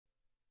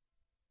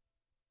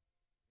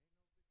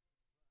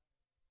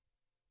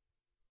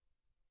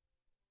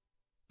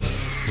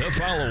The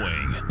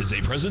following is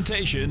a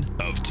presentation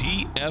of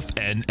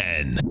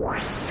TFNN.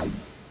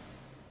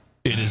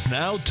 It is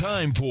now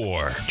time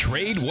for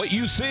Trade What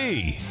You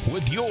See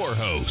with your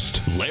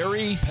host,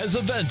 Larry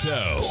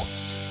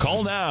Pesavento.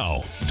 Call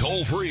now,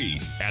 toll free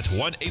at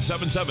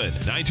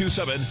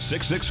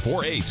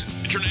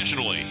 1-877-927-6648.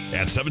 Internationally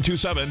at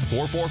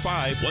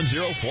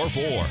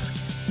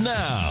 727-445-1044.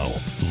 Now,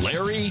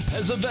 Larry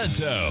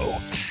Pesavento.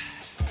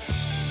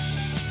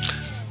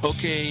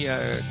 Okay,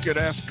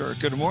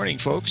 good morning,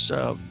 folks.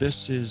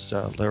 This is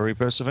Larry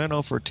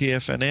Pesavento for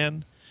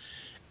TFNN.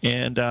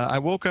 And I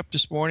woke up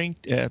this morning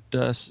at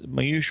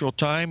my usual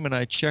time, and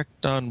I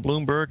checked on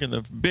Bloomberg, and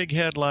the big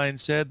headline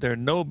said there are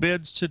no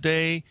bids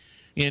today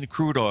in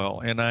crude oil.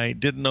 And I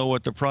didn't know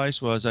what the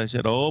price was. I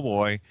said, oh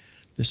boy,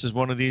 this is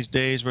one of these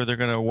days where they're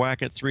going to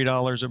whack it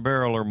 $3 a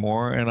barrel or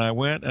more. And I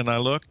went and I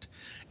looked,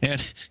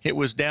 and it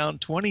was down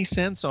 20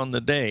 cents on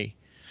the day.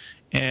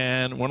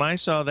 And when I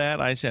saw that,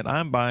 I said,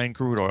 I'm buying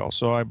crude oil.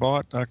 So I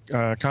bought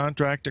a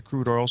contract of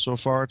crude oil. So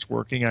far, it's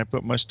working. I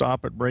put my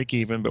stop at break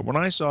even. But when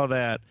I saw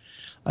that,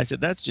 I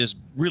said, that's just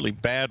really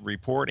bad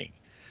reporting.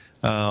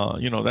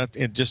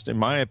 Just in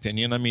my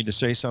opinion, I mean, to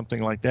say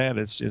something like that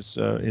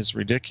is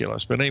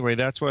ridiculous. But anyway,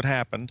 that's what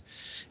happened.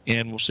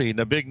 And we'll see.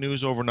 The big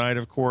news overnight,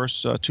 of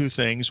course, two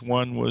things.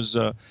 One was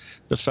the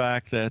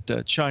fact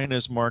that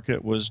China's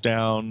market was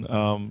down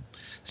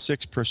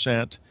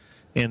 6%.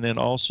 And then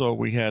also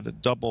we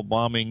had double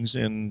bombings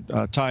in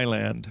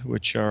Thailand,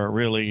 which are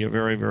really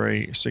very,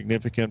 very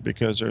significant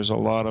because there's a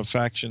lot of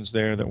factions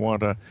there that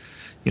want to,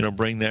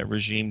 bring that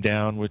regime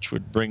down, which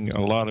would bring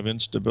a lot of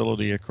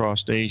instability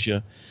across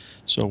Asia.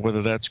 So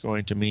whether that's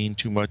going to mean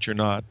too much or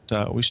not.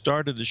 We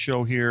started the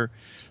show here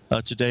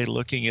today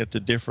looking at the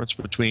difference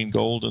between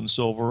gold and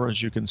silver.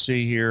 As you can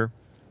see here,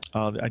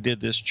 I did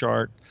this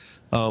chart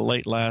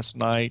late last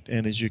night,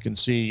 and as you can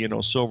see,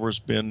 silver's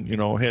been,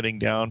 heading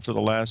down for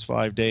the last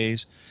 5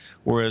 days,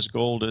 whereas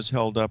gold has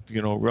held up,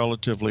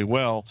 relatively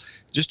well.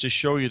 Just to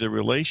show you the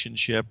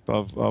relationship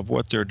of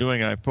what they're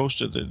doing, I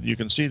posted that you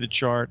can see the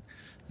chart,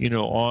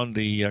 on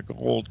the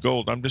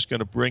gold. I'm just going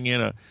to bring in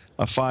a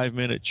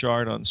 5-minute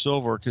chart on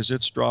silver because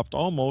it's dropped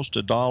almost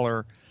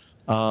 $1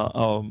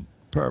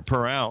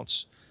 per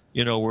ounce.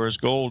 Whereas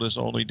gold is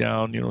only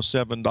down,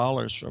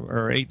 $7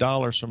 or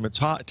 $8 from its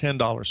high,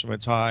 $10 from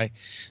its high.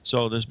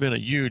 So there's been a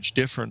huge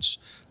difference,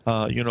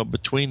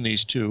 between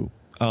these two.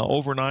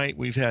 Overnight,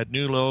 we've had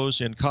new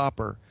lows in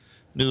copper,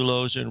 new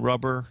lows in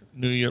rubber,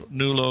 new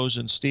lows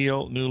in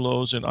steel, new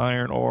lows in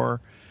iron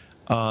ore,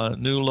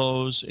 new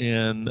lows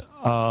in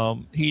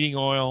heating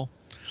oil.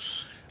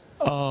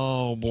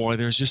 Oh boy,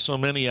 there's just so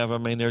many of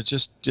them. I mean,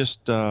 there's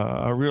just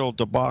a real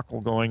debacle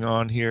going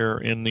on here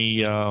in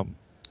the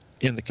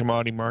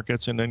commodity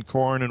markets. And then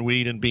corn and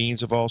wheat and beans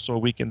have also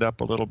weakened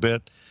up a little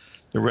bit.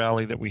 The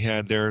rally that we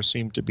had there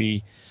seemed to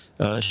be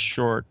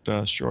short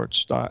a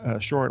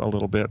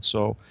little bit.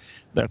 So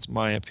that's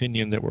my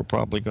opinion that we're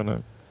probably going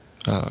to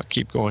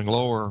keep going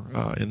lower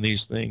in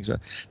these things.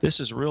 This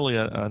is really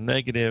a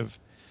negative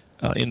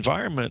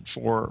environment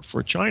for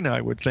China,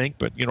 I would think,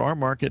 but our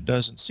market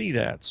doesn't see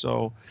that.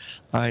 So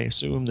I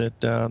assume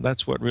that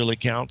that's what really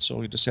counts. So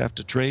we just have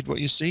to trade what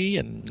you see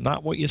and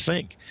not what you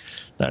think.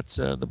 That's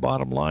the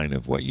bottom line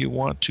of what you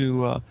want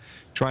to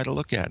try to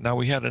look at. Now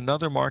we had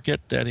another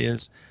market that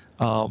is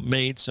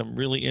made some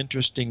really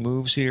interesting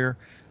moves here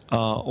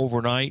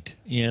overnight,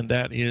 and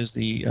that is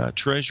the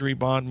Treasury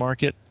bond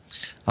market.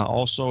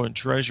 Also in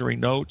Treasury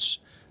notes,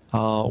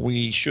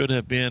 we should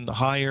have been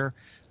higher.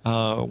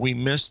 We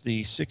missed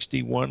the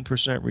 61%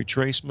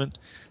 retracement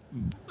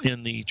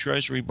in the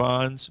Treasury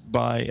bonds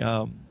by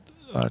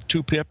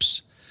 2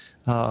 pips,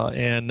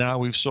 and now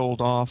we've sold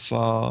off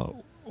a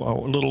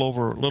little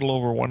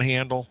over one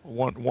handle,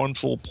 one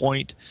full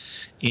point,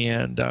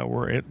 and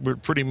we're at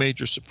pretty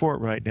major support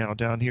right now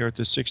down here at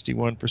the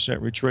 61%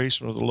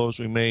 retracement of the lows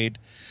we made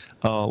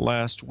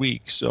last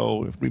week.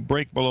 So if we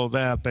break below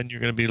that, then you're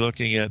going to be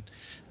looking at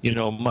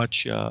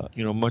much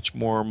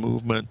more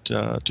movement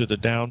to the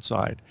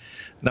downside.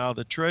 Now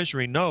the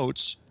Treasury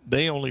notes,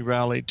 they only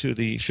rallied to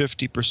the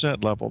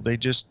 50% level. They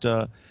just,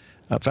 in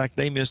fact,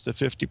 they missed the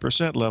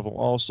 50% level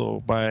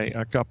also by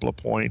a couple of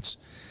points,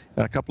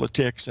 a couple of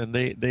ticks, and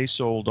they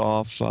sold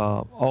off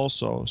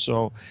also.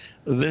 So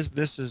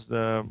this is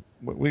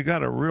we've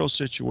got a real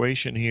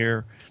situation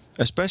here,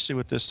 especially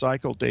with this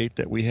cycle date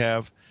that we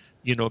have,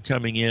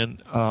 coming in.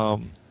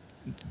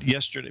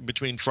 Yesterday,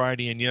 between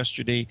Friday and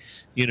yesterday,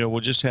 we'll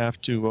just have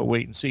to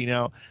wait and see.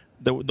 Now,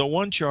 the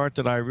one chart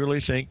that I really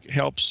think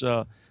helps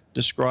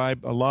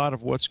describe a lot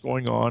of what's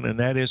going on, and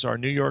that is our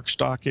New York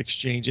Stock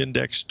Exchange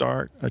Index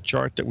a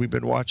chart that we've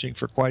been watching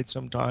for quite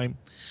some time.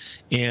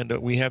 And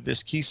we have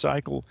this key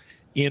cycle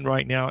in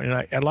right now, and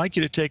I'd like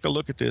you to take a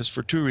look at this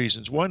for 2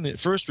 reasons. One, the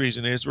first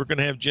reason is we're going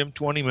to have Jim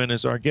Twentyman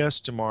as our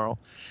guest tomorrow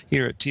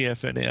here at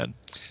TFNN.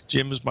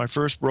 Jim was my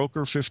first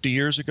broker 50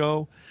 years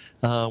ago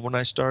when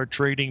I started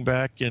trading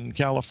back in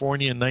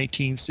California in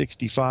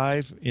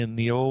 1965 in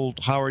the old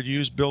Howard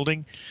Hughes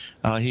building.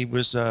 He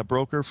was a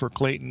broker for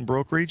Clayton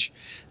Brokerage,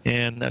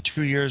 and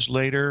 2 years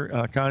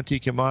later, Conti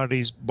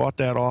Commodities bought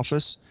that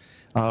office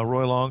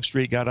Roy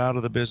Longstreet got out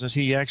of the business.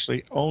 He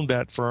actually owned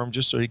that firm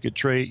just so he could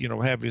trade,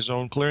 have his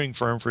own clearing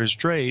firm for his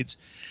trades.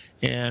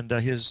 And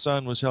his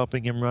son was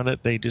helping him run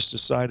it. They just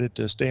decided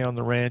to stay on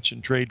the ranch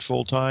and trade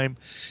full time,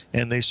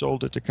 and they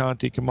sold it to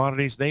Conti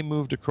Commodities. They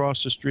moved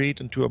across the street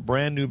into a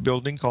brand new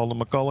building called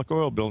the McCulloch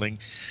Oil Building.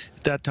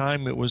 At that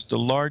time, it was the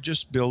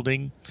largest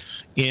building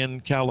in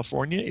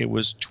California. It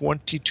was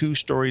 22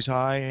 stories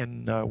high,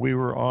 and we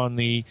were on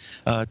the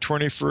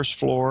 21st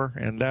floor,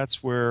 and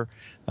that's where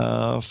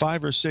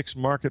 5 or 6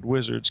 market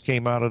wizards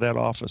came out of that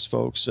office,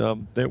 folks.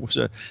 There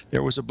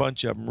was a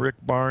bunch of them. Rick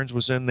Barnes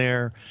was in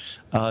there,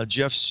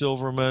 Jeff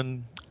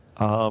Silverman,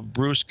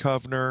 Bruce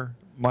Kovner,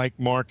 Mike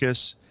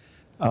Marcus,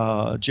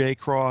 Jay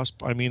Cross.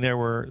 I mean, there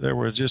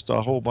were just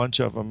a whole bunch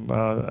of them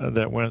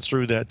that went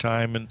through that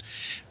time, and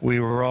we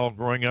were all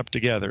growing up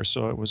together.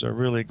 So it was a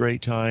really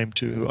great time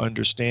to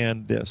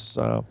understand this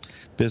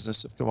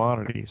business of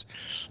commodities.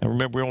 I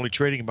remember we were only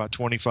trading about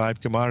 25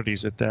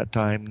 commodities at that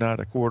time, not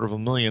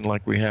 250,000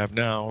 like we have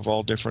now of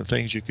all different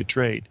things you could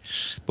trade.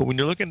 But when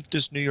you're looking at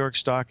this New York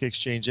Stock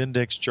Exchange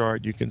index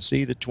chart, you can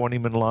see the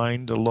 20-minute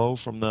line, the low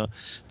from the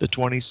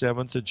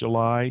 27th of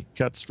July,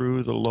 cut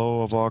through the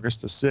low of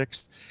August the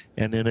 6th,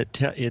 and then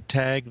it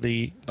tagged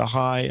the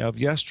high of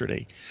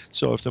yesterday.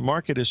 So if the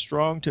market is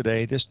strong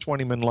today, this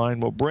 20-minute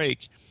line will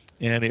break,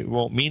 and it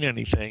won't mean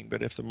anything.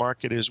 But if the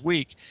market is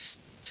weak,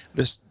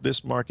 this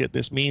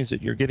means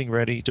that you're getting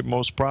ready to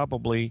most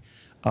probably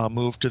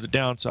move to the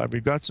downside.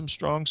 We've got some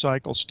strong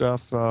cycle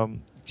stuff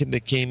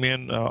that came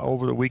in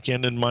over the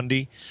weekend and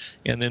Monday,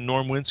 and then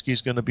Norm Winsky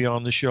is going to be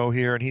on the show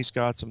here, and he's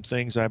got some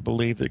things I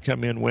believe that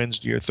come in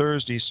Wednesday or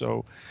Thursday.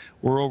 So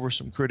we're over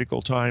some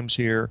critical times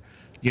here,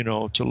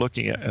 to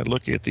looking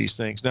at these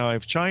things. Now,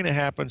 if China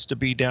happens to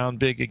be down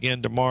big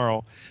again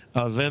tomorrow,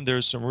 then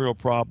there's some real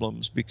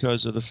problems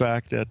because of the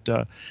fact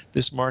that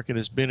this market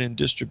has been in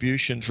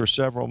distribution for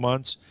several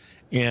months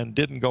and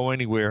didn't go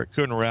anywhere. It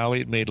couldn't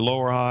rally. It made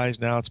lower highs.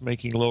 Now it's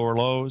making lower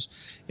lows,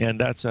 and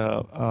that's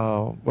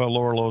lower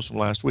lows from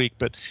last week.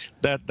 But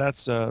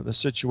that's the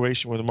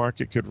situation where the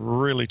market could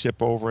really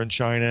tip over in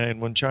China. And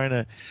when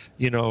China,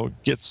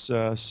 gets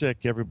sick,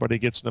 everybody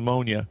gets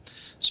pneumonia.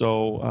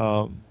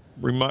 So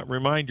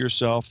remind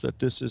yourself that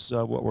this is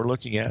what we're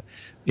looking at.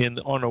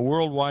 On a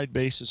worldwide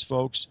basis,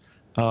 folks,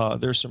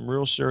 there's some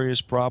real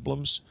serious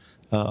problems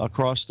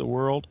across the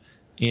world.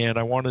 And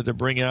I wanted to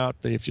bring out,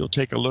 if you'll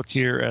take a look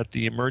here at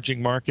the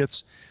emerging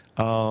markets,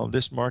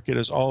 this market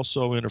is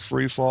also in a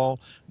free fall.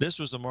 This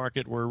was the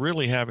market we're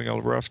really having a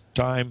rough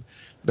time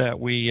that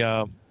we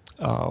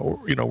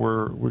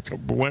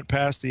went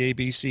past the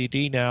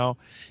ABCD now,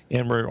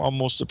 and we're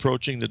almost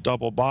approaching the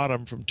double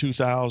bottom from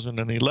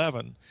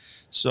 2011.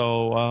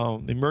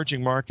 So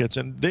emerging markets,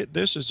 and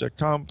this is a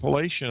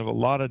compilation of a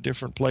lot of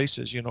different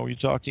places. You're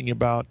talking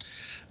about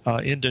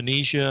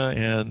Indonesia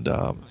and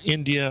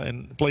India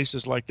and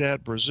places like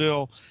that,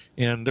 Brazil,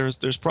 and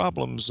there's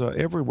problems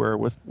everywhere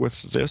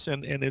with this,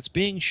 and it's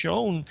being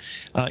shown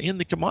in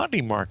the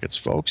commodity markets,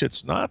 folks.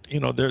 It's not,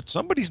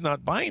 somebody's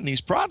not buying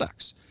these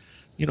products.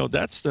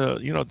 That's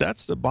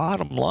the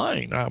bottom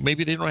line.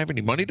 Maybe they don't have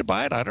any money to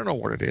buy it. I don't know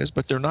what it is,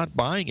 but they're not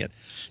buying it.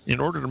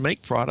 In order to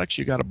make products,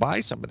 you got to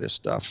buy some of this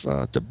stuff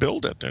to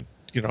build it, and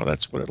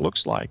that's what it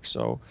looks like.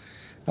 So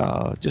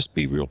just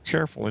be real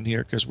careful in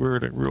here, because we're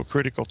at a real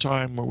critical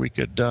time where we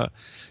could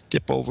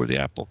dip over the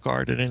apple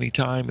cart at any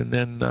time, and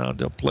then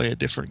they'll play a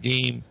different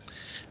game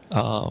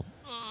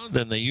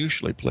than they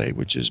usually play,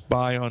 which is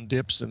buy on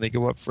dips and they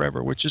go up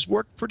forever, which has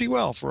worked pretty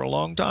well for a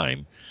long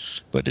time,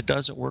 but it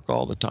doesn't work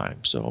all the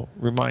time. So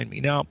remind me.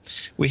 Now,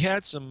 we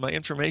had some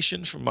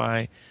information from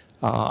I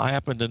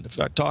happened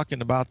to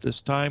talking about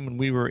this time when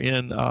we were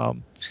in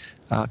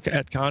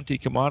at Conti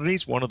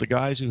Commodities. One of the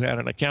guys who had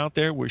an account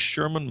there was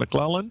Sherman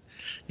McClellan,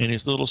 and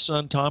his little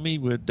son Tommy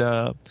would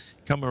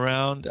come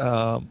around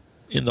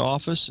in the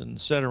office and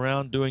sit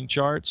around doing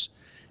charts.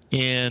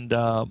 And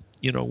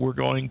we're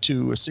going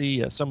to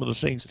see some of the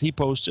things that he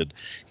posted.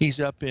 He's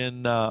up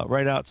in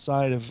right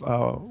outside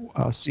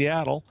of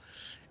Seattle,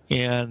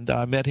 and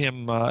I met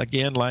him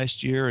again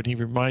last year, and he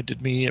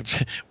reminded me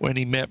of when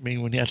he met me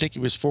when I think he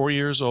was 4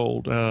 years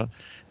old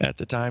at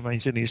the time.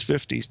 He's in his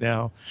 50s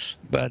now.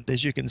 But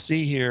as you can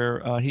see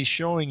here, he's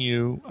showing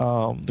you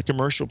the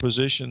commercial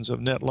positions of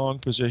net long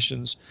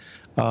positions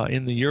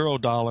in the euro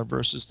dollar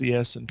versus the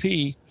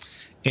S&P.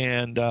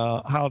 And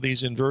how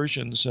these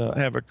inversions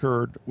have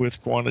occurred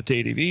with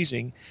quantitative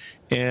easing.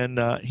 And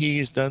he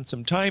has done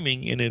some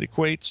timing, and it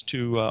equates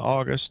to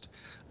August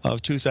of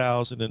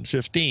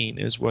 2015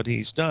 is what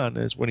he's done,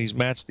 is when he's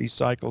matched these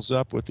cycles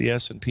up with the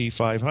S&P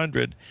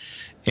 500.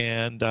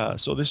 And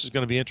so this is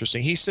going to be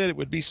interesting. He said it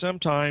would be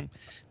sometime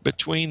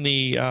between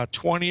the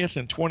 20th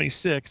and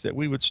 26th that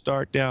we would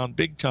start down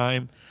big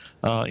time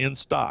in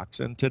stocks.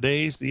 And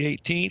today's the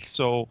 18th,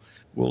 so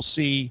we'll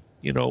see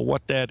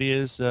what that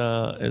is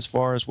as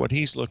far as what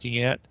he's looking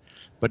at.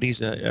 But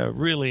he's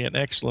really an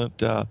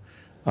excellent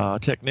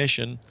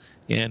technician,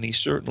 and he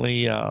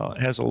certainly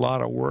has a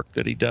lot of work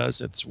that he does.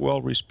 It's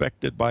well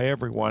respected by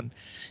everyone.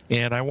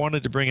 And I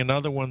wanted to bring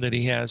another one that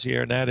he has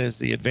here, and that is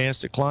the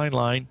advanced decline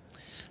line.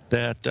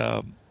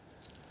 that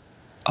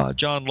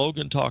John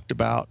Logan talked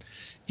about,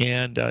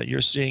 and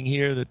you're seeing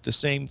here that the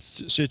same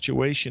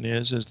situation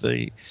is as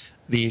the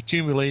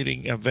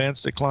accumulating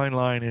advanced decline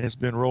line has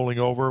been rolling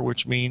over,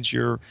 which means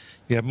you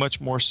have much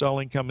more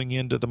selling coming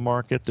into the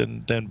market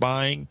than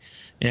buying,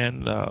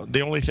 and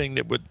the only thing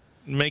that would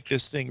make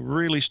this thing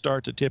really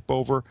start to tip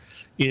over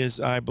is,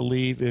 I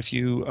believe, if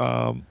you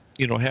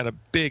had a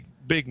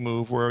big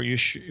move where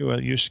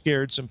you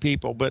scared some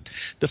people. But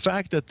the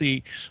fact that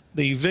the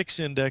VIX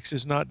index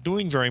is not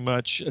doing very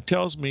much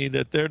tells me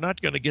that they're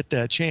not going to get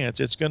that chance.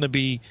 It's going to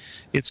be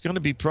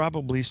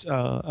probably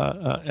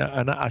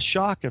a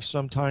shock of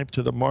some type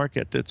to the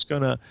market that's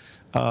going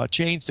to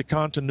change the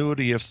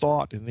continuity of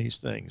thought in these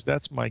things.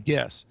 That's my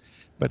guess.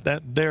 But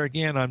there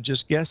again, I'm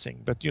just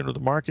guessing. But the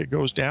market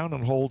goes down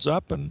and holds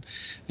up, and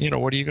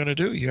what are you going to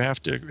do? You have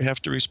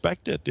to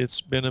respect it. It's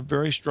been a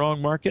very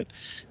strong market,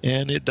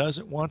 and it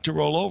doesn't want to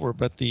roll over.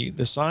 But the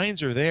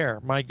signs are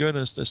there. My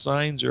goodness, the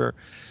signs are,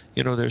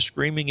 they're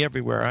screaming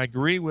everywhere. I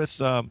agree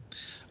with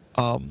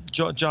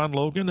John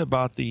Logan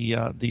about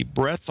the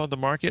breadth of the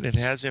market. It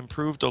has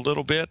improved a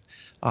little bit.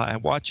 I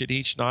watch it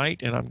each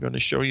night, and I'm going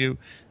to show you.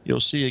 You'll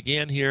see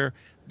again here.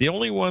 The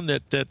only one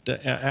that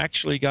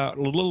actually got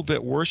a little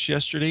bit worse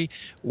yesterday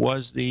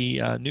was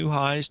the new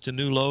highs to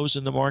new lows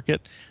in the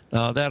market.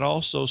 That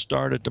also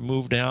started to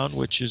move down,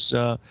 which is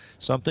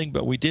something.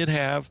 But we did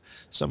have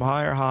some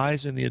higher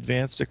highs in the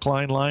advanced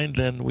decline line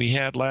than we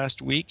had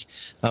last week.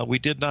 We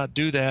did not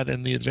do that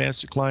in the advanced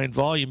decline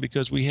volume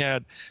because we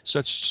had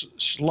such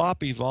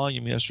sloppy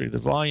volume yesterday. The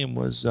volume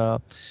was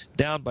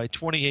down by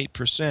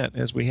 28%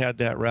 as we had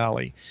that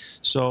rally.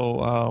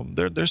 So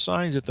there's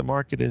signs that the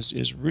market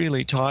is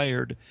really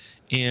tired,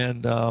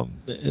 and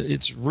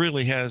it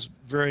really has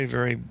very,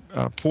 very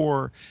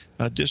poor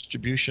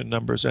distribution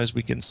numbers, as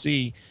we can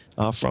see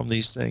from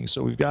these things.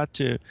 So we've got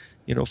to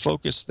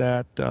focus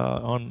that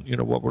on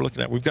what we're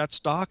looking at. We've got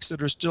stocks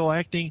that are still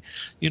acting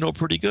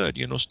pretty good,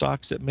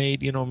 stocks that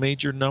made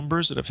major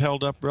numbers that have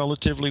held up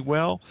relatively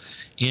well,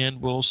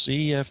 and we'll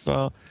see if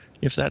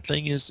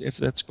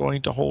that's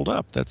going to hold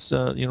up. That's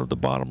the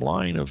bottom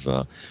line of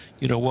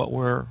what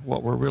we're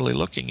really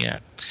looking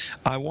at.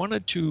 I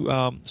wanted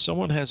to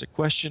someone has a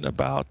question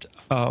about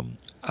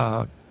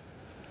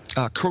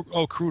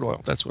crude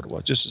oil. That's what it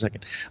was. Just a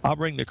second. I'll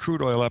bring the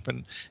crude oil up,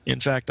 and in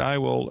fact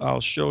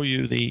I'll show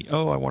you the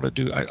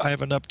I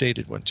have an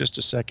updated one. Just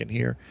a second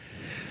here.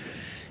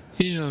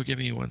 Give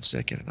me 1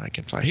 second and I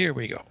can find. Here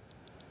we go.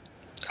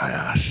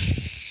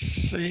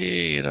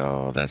 See,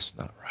 that's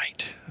not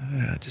right.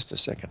 Just a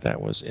second.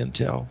 That was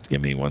Intel.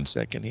 Give me 1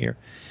 second here.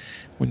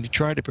 When you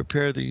try to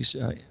prepare these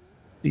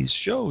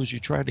shows, you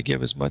try to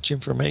give as much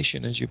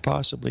information as you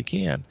possibly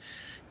can.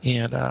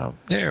 And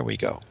there we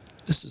go.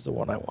 This is the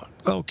one I want.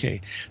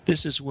 Okay.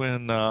 This is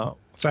when, in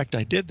fact,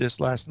 I did this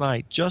last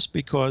night just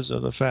because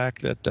of the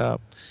fact that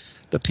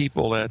the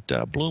people at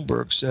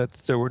Bloomberg said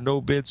that there were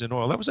no bids in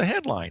oil. That was a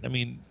headline. I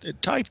mean,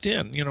 it typed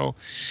in,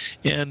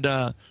 and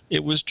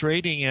it was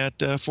trading at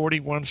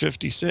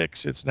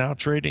 41.56. It's now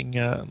trading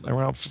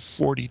around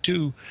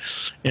 42,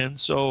 and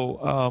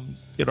so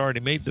it already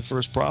made the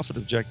first profit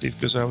objective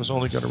because I was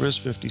only going to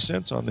risk 50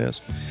 cents on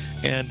this.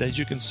 And as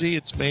you can see,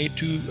 it's made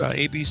two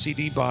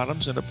ABCD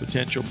bottoms and a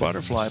potential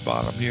butterfly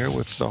bottom here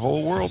with the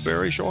whole world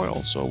bearish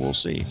oil. So we'll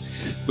see.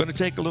 I'm going to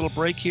take a little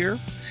break here,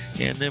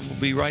 and then we'll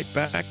be right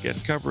back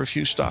and cover a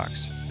few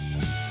stocks.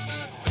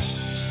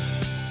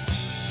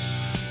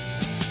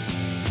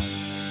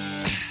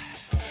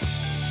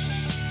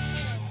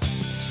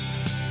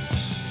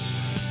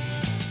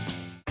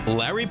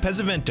 Larry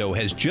Pesavento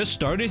has just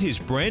started his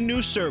brand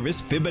new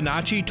service,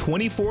 Fibonacci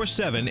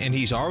 24/7, and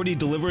he's already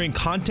delivering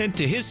content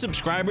to his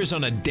subscribers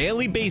on a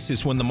daily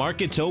basis when the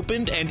market's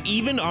opened and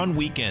even on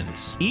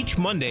weekends. Each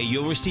Monday,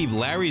 you'll receive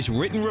Larry's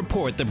written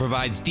report that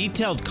provides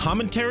detailed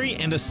commentary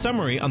and a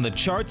summary on the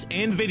charts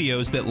and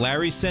videos that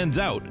Larry sends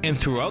out. And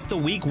throughout the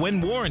week, when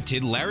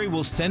warranted, Larry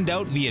will send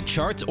out via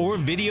charts or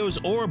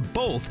videos or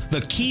both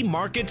the key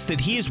markets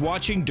that he is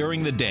watching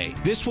during the day.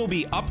 This will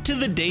be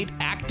up-to-the-date,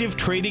 active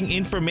trading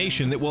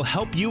information that will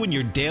help you in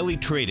your daily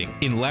trading.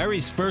 In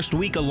Larry's first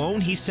week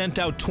alone, he sent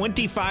out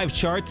 25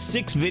 charts,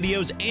 6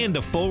 videos, and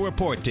a full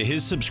report to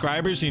his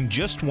subscribers in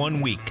just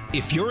 1 week.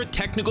 If you're a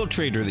technical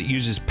trader that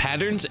uses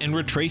patterns and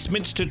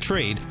retracements to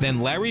trade, then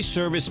Larry's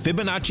service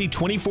Fibonacci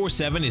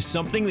 24/7 is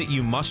something that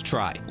you must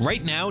try.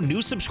 Right now,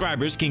 new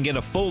subscribers can get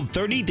a full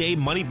 30-day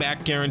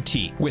money-back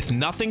guarantee. With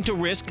nothing to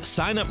risk,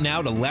 sign up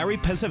now to Larry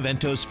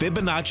Pesavento's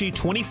Fibonacci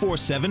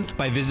 24/7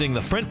 by visiting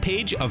the front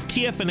page of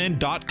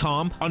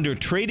TFNN.com under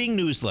Trading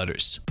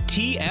Newsletters.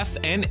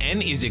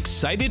 TFNN is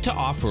excited to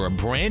offer a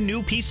brand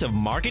new piece of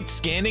market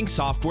scanning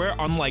software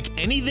unlike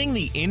anything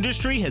the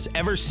industry has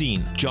ever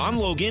seen. John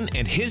Logan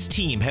and his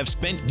team have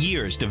spent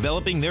years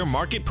developing their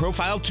market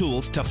profile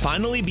tools to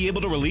finally be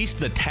able to release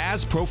the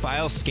TAS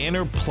Profile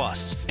Scanner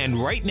Plus.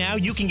 And right now,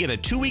 you can get a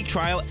 2-week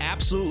trial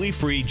absolutely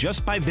free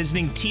just by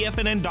visiting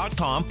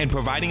TFNN.com and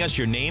providing us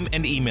your name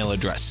and email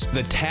address.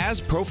 The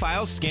TAS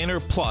Profile Scanner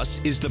Plus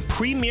is the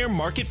premier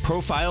market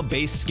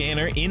profile-based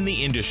scanner in the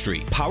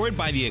industry, powered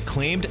by the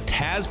acclaimed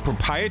TAS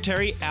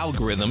proprietary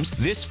algorithms,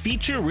 this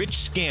feature-rich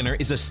scanner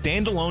is a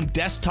standalone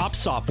desktop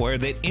software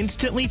that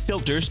instantly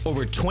filters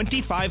over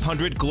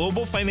 2,500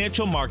 global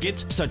financial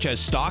markets such as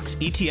stocks,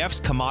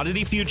 ETFs,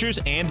 commodity futures,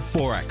 and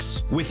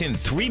Forex. Within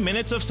 3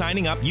 minutes of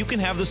signing up, you can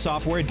have the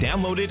software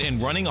downloaded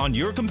and running on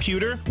your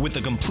computer with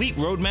a complete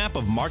roadmap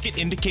of market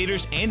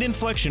indicators and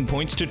inflection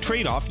points to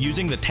trade off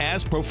using the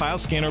TAS Profile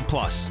Scanner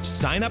Plus.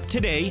 Sign up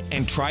today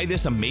and try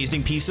this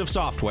amazing piece of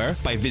software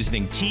by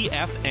visiting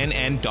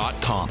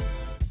TFNN.com.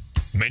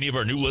 Many of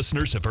our new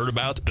listeners have heard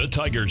about the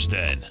Tiger's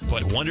Den,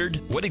 but wondered,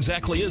 what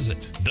exactly is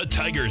it? The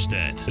Tiger's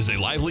Den is a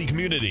lively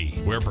community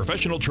where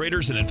professional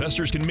traders and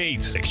investors can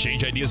meet,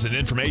 exchange ideas and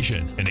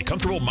information in a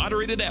comfortable,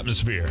 moderated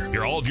atmosphere.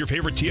 Hear all of your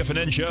favorite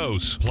TFNN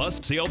shows,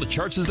 plus see all the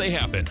charts as they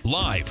happen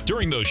live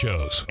during those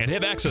shows, and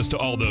have access to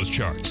all those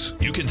charts.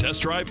 You can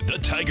test drive the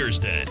Tiger's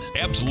Den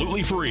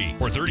absolutely free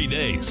for 30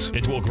 days.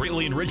 It will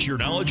greatly enrich your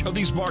knowledge of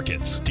these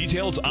markets.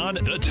 Details on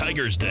the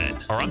Tiger's Den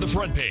are on the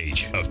front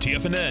page of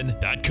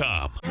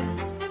TFNN.com.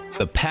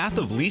 The Path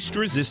of Least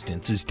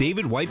Resistance is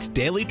David White's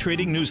daily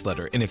trading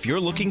newsletter, and if you're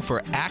looking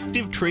for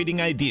active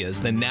trading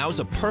ideas, then now's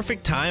a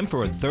perfect time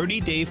for a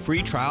 30-day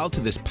free trial to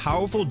this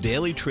powerful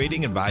daily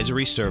trading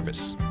advisory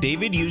service.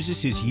 David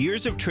uses his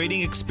years of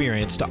trading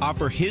experience to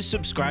offer his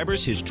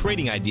subscribers his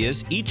trading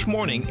ideas each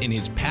morning in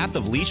his Path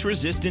of Least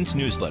Resistance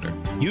newsletter.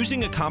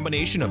 Using a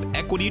combination of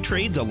equity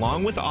trades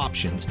along with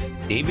options,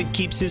 David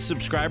keeps his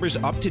subscribers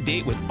up to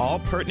date with all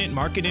pertinent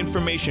market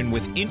information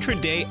with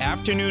intraday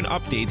afternoon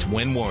updates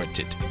when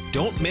warranted.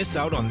 Don't miss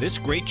out on this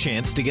great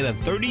chance to get a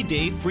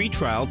 30-day free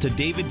trial to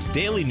David's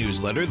daily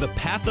newsletter, The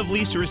Path of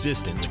Least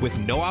Resistance, with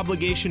no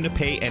obligation to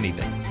pay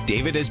anything.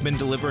 David has been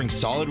delivering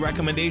solid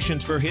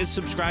recommendations for his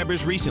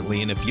subscribers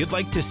recently, and if you'd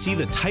like to see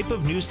the type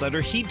of newsletter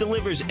he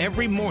delivers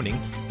every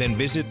morning, then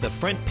visit the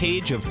front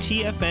page of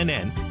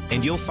TFNN,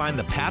 and you'll find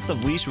The Path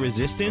of Least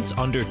Resistance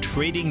under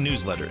Trading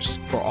Newsletters.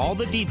 For all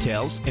the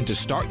details and to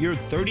start your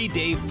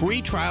 30-day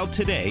free trial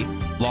today,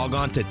 log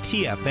on to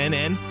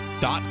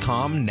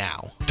TFNN.com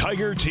now.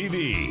 Tiger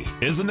TV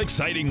is an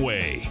exciting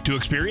way to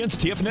experience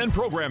TFNN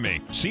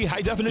programming. See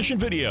high-definition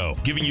video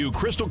giving you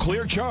crystal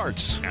clear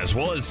charts, as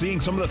well as seeing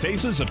some of the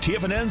faces of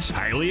TFNN's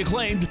highly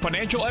acclaimed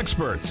financial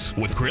experts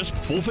with crisp,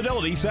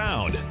 full-fidelity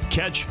sound.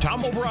 Catch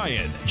Tom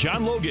O'Brien,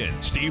 John Logan,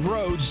 Steve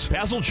Rhodes,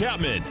 Basil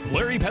Chapman,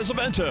 Larry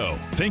Pesavento,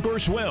 Think or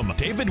Swim,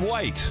 David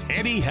White,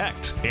 Andy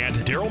Hecht, and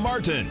Daryl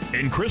Martin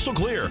in crystal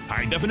clear,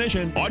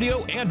 high-definition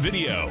audio and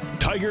video.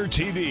 Tiger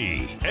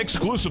TV,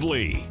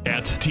 exclusively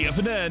at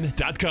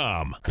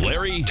TFNN.com.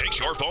 Larry takes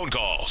your phone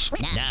calls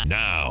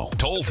now.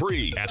 Toll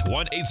free at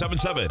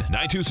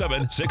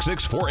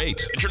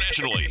 1-877-927-6648.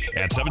 Internationally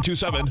at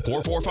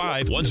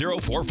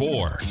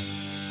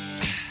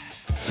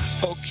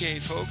 727-445-1044. Okay,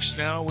 folks,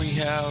 now we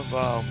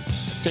have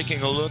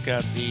taking a look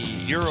at the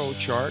Euro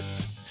chart.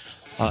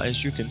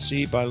 As you can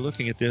see by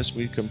looking at this,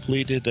 we've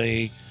completed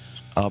a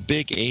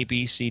big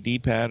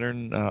ABCD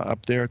pattern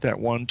up there at that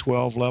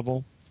 112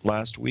 level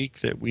last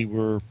week that we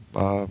were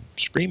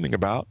screaming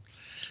about.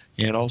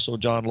 And also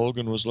John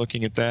Logan was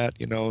looking at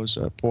that, as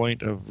a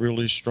point of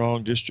really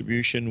strong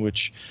distribution,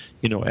 which,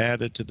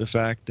 added to the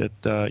fact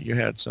that you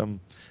had some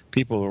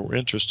people who were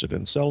interested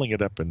in selling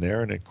it up in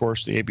there. And, of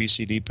course, the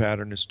ABCD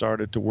pattern has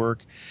started to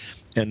work.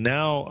 And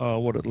now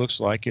what it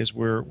looks like is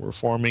we're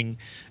forming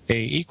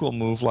a equal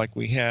move like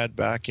we had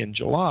back in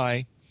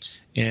July.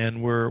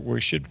 And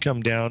we should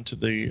come down to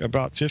the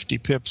about 50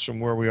 pips from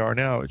where we are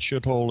now. It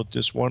should hold at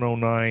this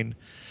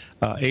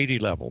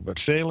 109.80 level, but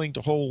failing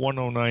to hold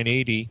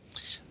 109.80,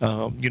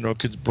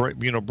 could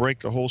break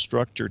the whole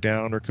structure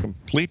down or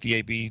complete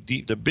the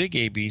big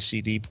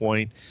ABCD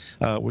point,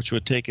 which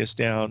would take us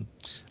down,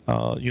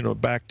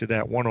 back to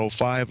that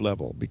 105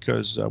 level,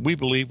 because we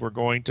believe we're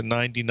going to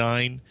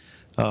 99.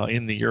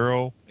 In the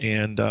euro,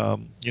 and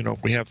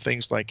we have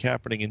things like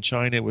happening in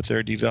China with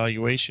their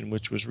devaluation,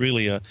 which was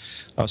really a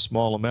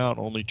small amount,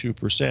 only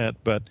 2%.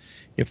 But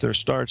if there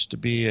starts to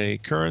be a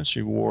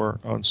currency war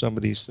on some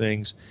of these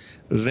things,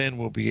 then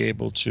we'll be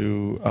able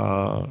to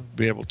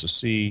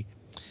see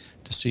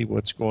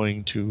what's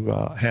going to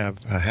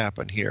have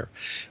happen here.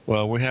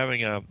 Well, we're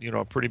having a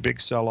pretty big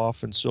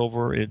sell-off in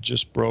silver. It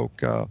just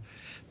broke the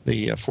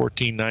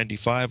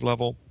 1495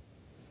 level.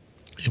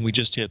 And we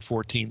just hit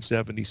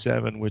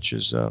 1477, which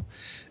is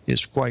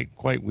quite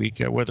weak.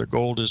 Whether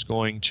gold is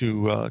going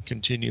to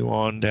continue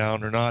on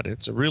down or not,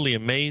 it's really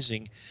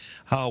amazing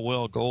how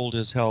well gold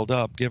has held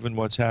up given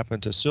what's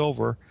happened to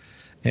silver.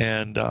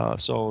 And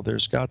so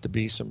there's got to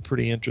be some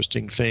pretty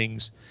interesting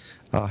things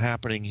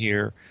happening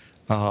here.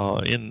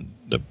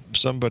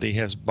 Somebody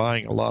has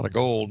buying a lot of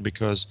gold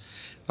because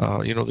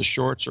the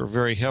shorts are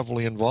very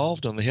heavily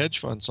involved on the hedge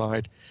fund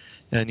side,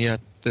 and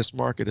yet this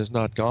market has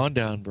not gone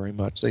down very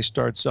much. They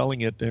started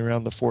selling it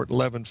around the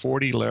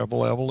 1140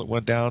 level. It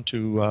went down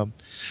to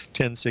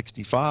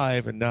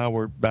 1065, and now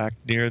we're back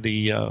near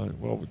the,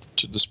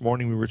 this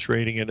morning we were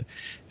trading it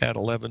at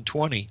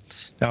 1120.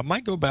 Now, it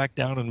might go back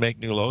down and make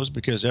new lows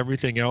because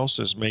everything else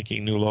is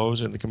making new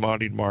lows in the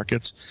commodity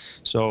markets.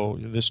 So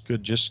this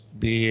could just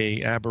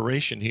be an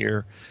aberration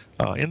here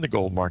in the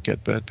gold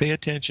market. But pay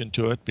attention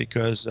to it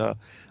because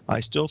I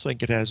still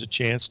think it has a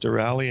chance to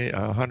rally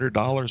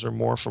 $100 or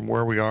more from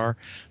where we are.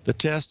 The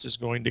test is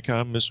going to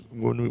come is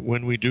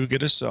when we do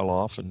get a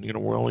sell-off, and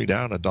we're only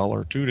down $1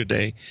 or $2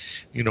 today.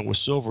 With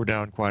silver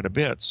down quite a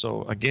bit.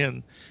 So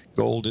again,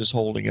 gold is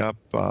holding up,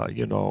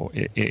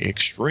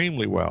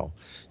 extremely well.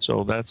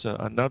 So that's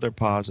another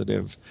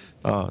positive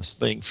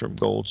thing from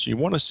gold. So you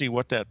want to see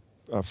what that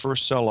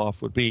first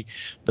sell-off would be.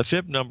 The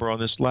fib number on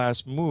this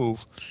last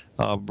move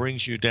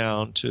brings you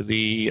down to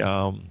the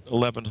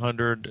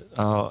 1100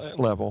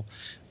 level,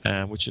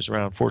 which is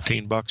around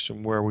 $14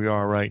 from where we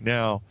are right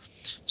now.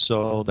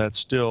 So that's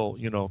still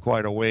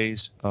quite a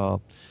ways from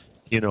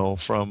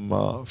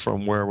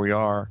where we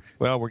are.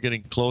 Well, we're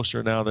getting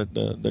closer now that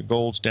the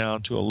gold's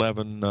down to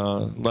 11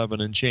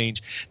 and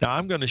change. Now,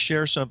 I'm going to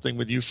share something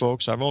with you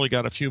folks. I've only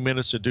got a few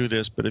minutes to do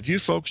this, but if you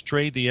folks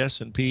trade the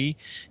S&P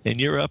and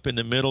you're up in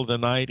the middle of the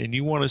night and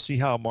you want to see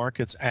how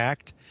markets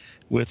act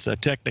with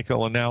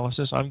technical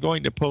analysis, I'm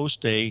going to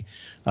post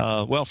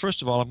well,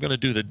 first of all, I'm going to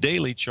do the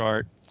daily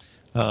chart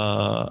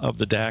of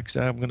the DAX.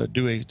 I'm going to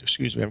do a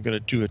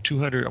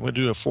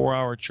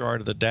 4-hour chart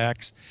of the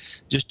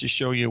DAX just to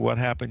show you what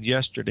happened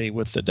yesterday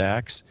with the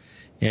DAX,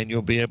 and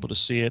you'll be able to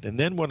see it. And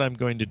then what I'm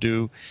going to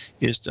do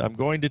is I'm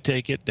going to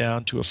take it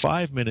down to a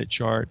 5-minute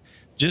chart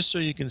just so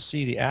you can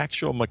see the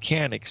actual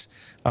mechanics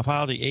of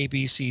how the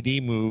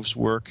ABCD moves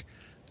work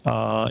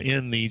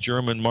in the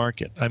German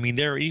market. I mean,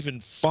 there are even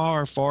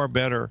far, far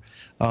better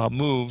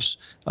moves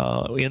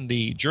in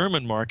the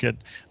German market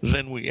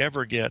than we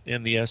ever get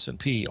in the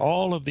S&P.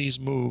 All of these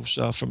moves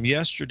from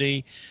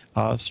yesterday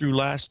through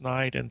last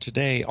night and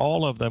today,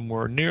 all of them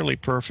were nearly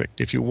perfect.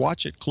 If you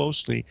watch it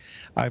closely,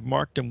 I've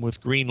marked them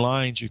with green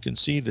lines. You can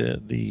see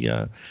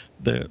the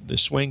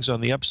swings on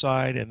the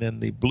upside and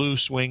then the blue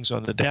swings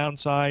on the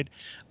downside.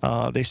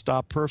 They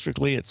stop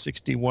perfectly at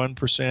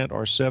 61%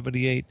 or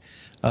 6%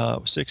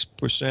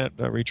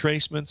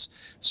 retracements.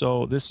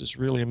 So this is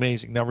really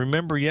amazing. Now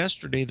remember,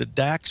 yesterday the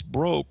DAX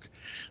broke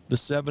the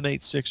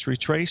 786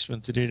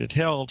 retracement that it had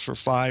held for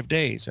 5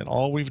 days, and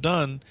all we've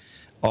done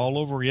all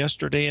over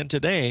yesterday and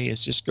today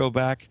is just go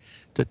back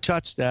to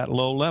touch that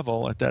low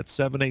level at that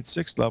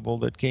 786 level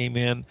that came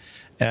in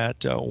at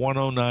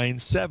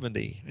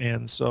 109.70.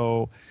 And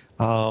so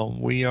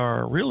we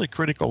are really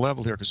critical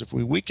level here, because if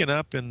we weaken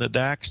up in the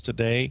DAX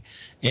today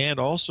and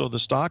also the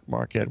stock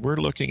market, we're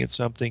looking at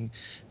something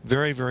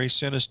very, very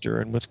sinister.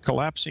 And with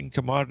collapsing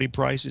commodity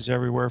prices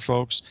everywhere,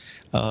 folks,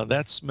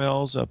 that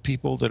smells of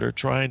people that are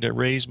trying to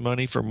raise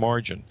money for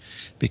margin.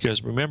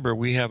 Because remember,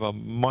 we have a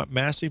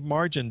massive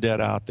margin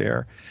debt out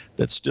there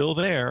that's still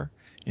there,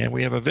 and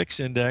we have a VIX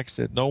index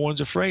that no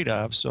one's afraid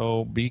of,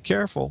 so be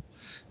careful.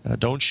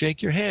 Don't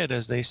shake your head,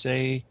 as they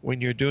say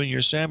when you're doing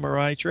your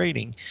samurai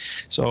trading.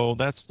 So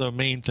that's the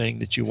main thing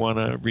that you want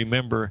to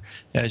remember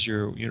as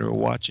you're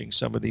watching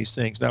some of these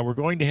things. Now we're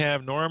going to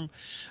have Norm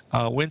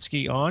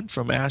Winsky on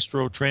from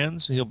Astro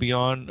Trends. He'll be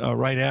on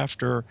right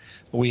after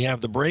we have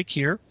the break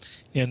here,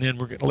 and then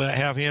we're going to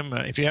have him.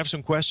 If you have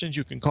some questions,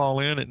 you can call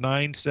in at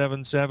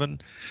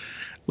 977.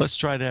 Let's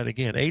try that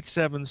again,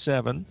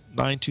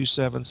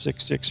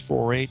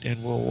 877-927-6648,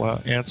 and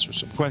we'll answer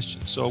some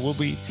questions. So we'll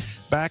be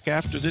back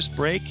after this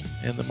break,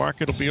 and the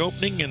market will be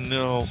opening, and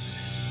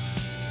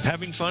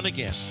having fun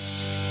again.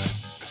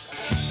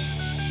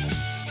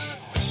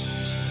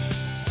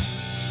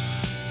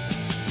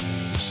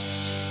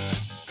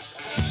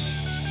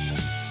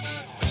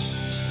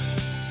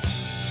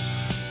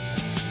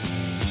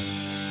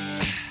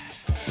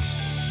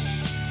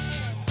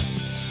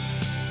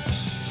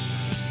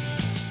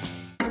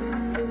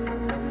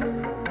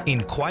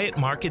 In quiet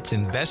markets,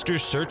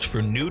 investors search for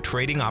new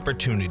trading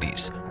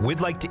opportunities. We'd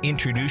like to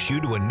introduce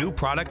you to a new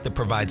product that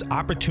provides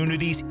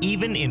opportunities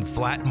even in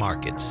flat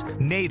markets.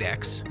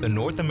 Nadex, the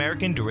North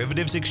American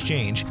Derivatives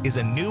Exchange, is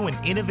a new and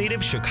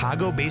innovative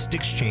Chicago-based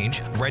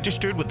exchange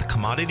registered with the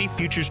Commodity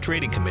Futures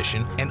Trading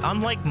Commission, and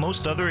unlike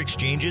most other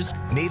exchanges,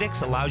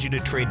 Nadex allows you to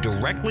trade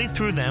directly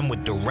through them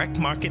with direct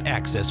market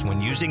access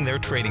when using their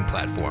trading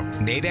platform.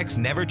 Nadex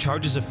never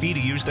charges a fee to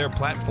use their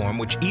platform,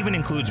 which even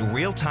includes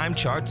real-time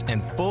charts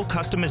and full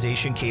customization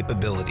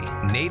capability.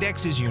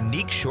 Nadex's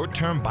unique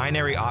short-term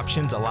binary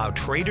options allow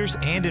traders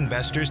and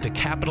investors to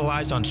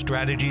capitalize on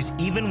strategies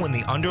even when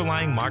the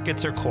underlying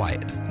markets are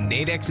quiet.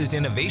 Nadex's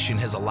innovation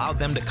has allowed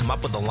them to come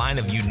up with a line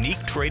of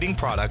unique trading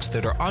products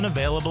that are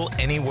unavailable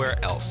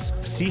anywhere else.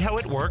 See how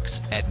it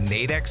works at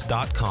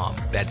nadex.com.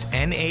 That's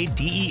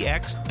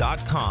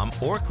NADEX.com,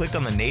 or click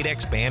on the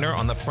Nadex banner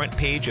on the front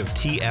page of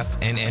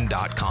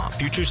TFNN.com.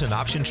 Futures and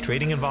options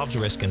trading involves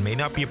risk and may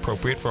not be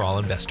appropriate for all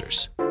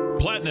investors.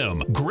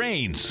 platinum,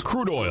 grains,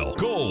 crude oil,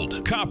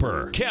 gold,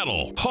 copper,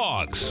 cattle,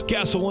 hogs,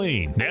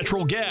 gasoline,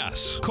 natural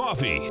gas,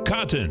 coffee,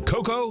 cotton,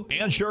 cocoa,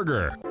 and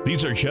sugar.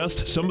 These are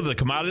just some of the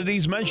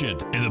commodities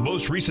mentioned in the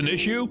most recent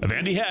issue of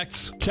Andy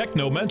Hecht's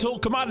Techno-Mental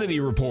Commodity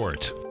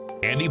Report.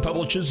 Andy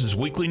publishes his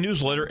weekly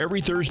newsletter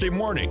every Thursday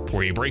morning,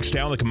 where he breaks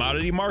down the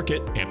commodity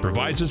market and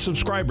provides his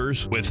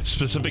subscribers with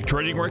specific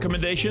trading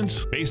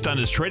recommendations based on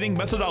his trading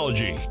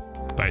methodology.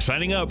 By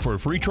signing up for a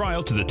free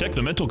trial to the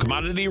Techno-Mental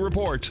Commodity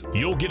Report,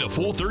 you'll get a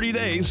full 30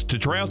 days to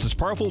try out this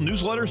powerful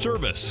newsletter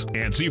service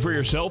and see for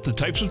yourself the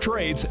types of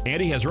trades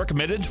Andy has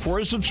recommended for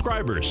his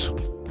subscribers.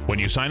 When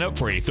you sign up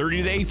for a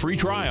 30-day free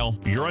trial,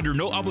 you're under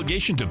no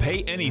obligation to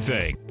pay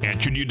anything.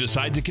 And should you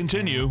decide to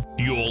continue,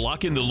 you will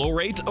lock in the low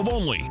rate of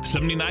only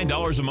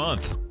 $79 a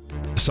month.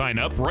 Sign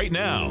up right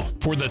now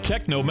for the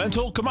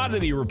Techno-Mental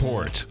Commodity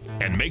Report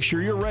and make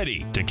sure you're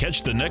ready to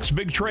catch the next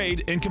big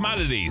trade in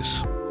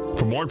commodities.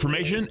 For more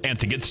information and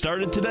to get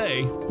started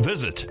today,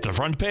 visit the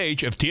front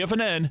page of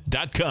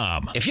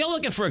TFNN.com. If you're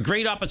looking for a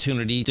great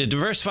opportunity to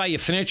diversify your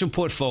financial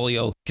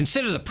portfolio,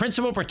 consider the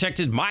Principal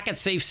Protected Market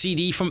Safe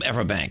CD from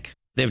Everbank.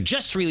 They've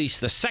just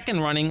released the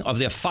second running of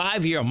their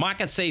 5-year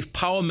Market Safe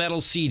Power Metal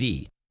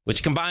CD,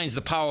 which combines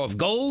the power of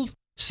gold,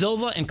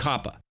 silver, and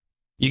copper.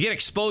 You get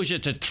exposure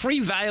to 3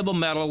 valuable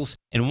metals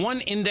in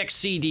one index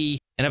CD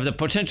and have the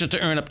potential to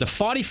earn up to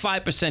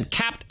 45%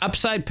 capped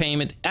upside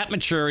payment at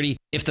maturity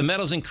if the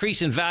metals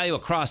increase in value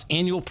across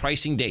annual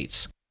pricing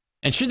dates.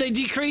 And should they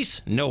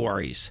decrease? No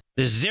worries.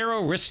 There's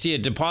zero risk to your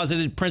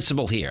deposited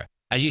principal here,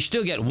 as you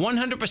still get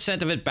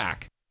 100% of it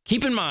back.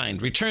 Keep in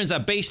mind, returns are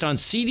based on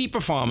CD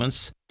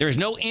performance. There is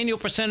no annual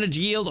percentage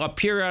yield or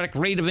periodic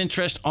rate of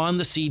interest on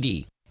the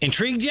CD.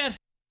 Intrigued yet?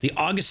 The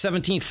August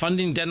 17th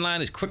funding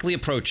deadline is quickly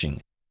approaching.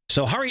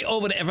 So hurry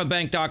over to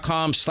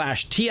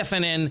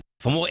everbank.com/TFNN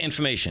for more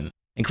information,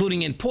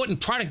 including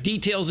important product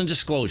details and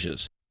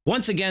disclosures.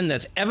 Once again,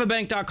 that's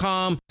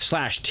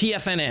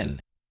everbank.com/TFNN.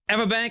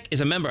 Everbank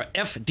is a member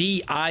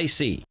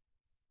FDIC.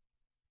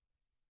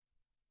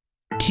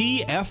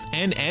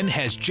 TFNN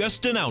has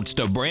just announced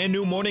a brand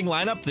new morning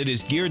lineup that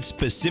is geared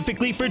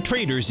specifically for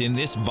traders in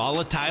this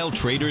volatile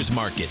traders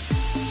market.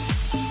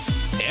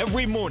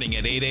 Every morning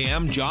at 8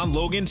 a.m., John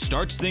Logan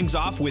starts things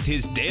off with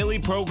his daily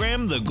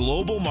program, The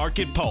Global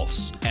Market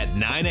Pulse. At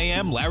 9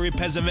 a.m., Larry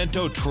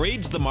Pesavento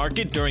trades the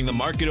market during the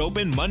market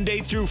open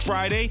Monday through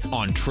Friday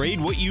on Trade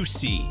What You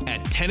See.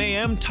 At 10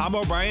 a.m., Tom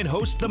O'Brien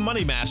hosts the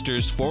Money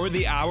Masters for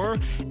the hour,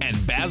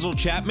 and Basil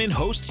Chapman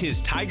hosts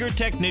his Tiger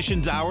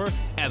Technicians Hour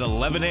at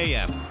 11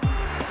 a.m.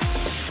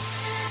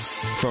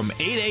 From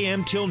 8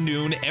 a.m. till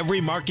noon every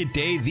market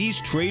day,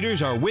 these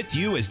traders are with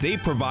you as they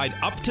provide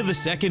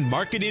up-to-the-second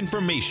market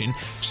information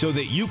so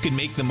that you can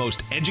make the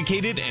most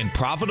educated and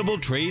profitable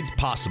trades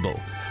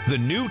possible. The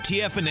new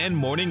TFNN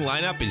morning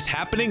lineup is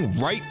happening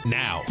right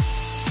now.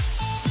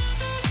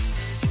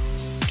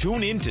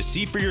 Tune in to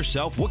see for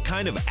yourself what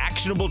kind of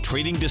actionable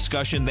trading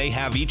discussion they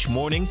have each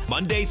morning,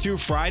 Monday through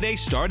Friday,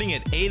 starting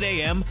at 8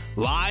 a.m.,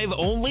 live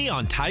only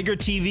on Tiger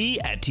TV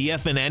at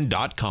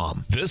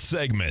TFNN.com. This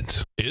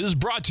segment is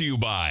brought to you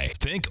by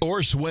Think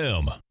or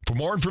Swim. For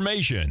more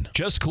information,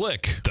 just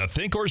click the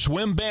Think or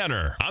Swim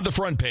banner on the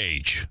front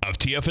page of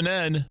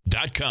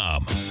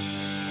TFNN.com.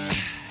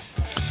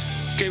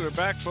 Okay, we're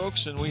back,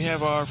 folks, and we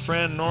have our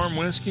friend Norm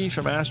Winsky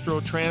from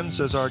Astro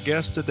Trends as our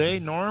guest today.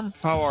 Norm,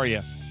 how are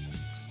you?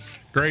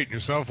 Great. And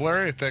yourself,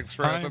 Larry? Thanks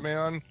for having me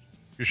on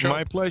your show.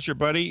 My pleasure,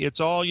 buddy.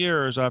 It's all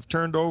yours. I've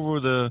turned over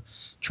the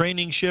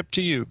training ship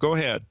to you. Go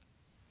ahead.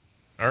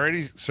 All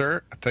righty,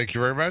 sir. Thank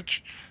you very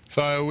much.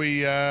 So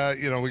we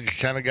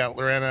kind of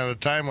ran out of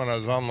time when I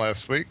was on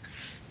last week.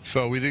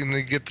 So we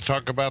didn't get to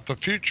talk about the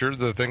future,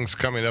 the things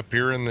coming up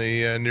here in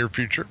the near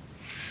future.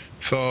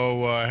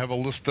 So I have a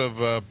list of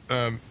the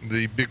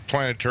big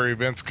planetary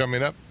events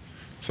coming up.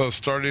 So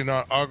starting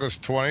on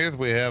August 20th,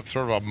 we have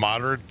sort of a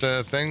moderate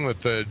thing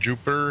with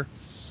Jupiter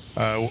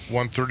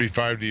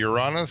 135 to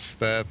Uranus.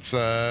 That's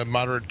a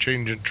moderate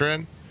change in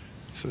trend.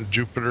 So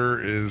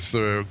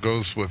Jupiter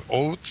goes with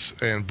oats,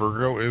 and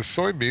Virgo is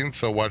soybeans.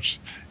 So watch,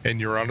 and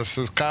Uranus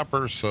is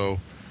copper. So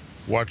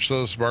watch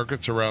those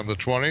markets around the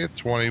 20th,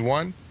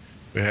 21.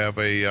 We have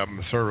a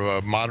sort of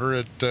a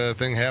moderate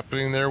thing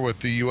happening there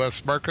with the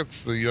U.S.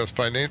 markets, the U.S.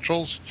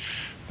 financials.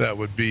 That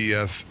would be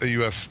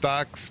U.S.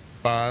 stocks,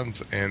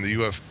 bonds, and the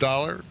U.S.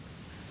 dollar.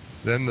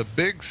 Then the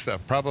big stuff,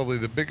 probably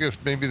the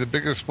biggest, maybe the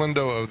biggest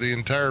window of the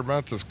entire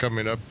month is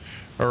coming up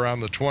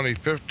around the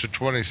 25th to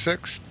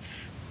 26th.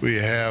 We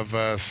have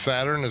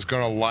Saturn is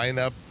going to line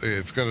up.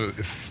 It's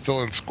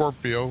still in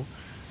Scorpio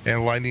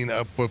and lining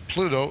up with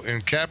Pluto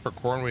in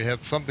Capricorn. We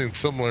had something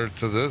similar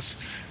to this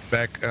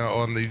back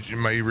on you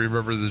might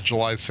remember the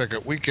July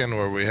 2nd weekend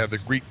where we had the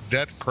Greek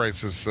debt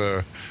crisis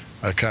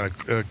kind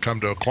of come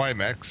to a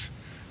climax.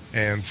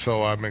 And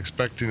so I'm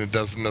expecting it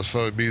doesn't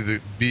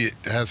necessarily it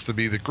has to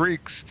be the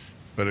Greeks,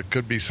 but it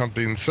could be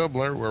something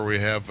similar where we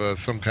have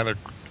some kind of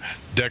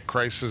debt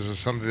crisis or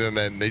something of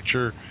that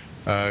nature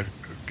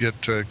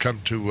come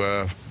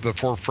to the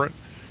forefront.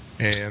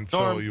 And so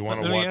Norm, you want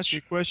to watch. let me ask you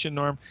a question,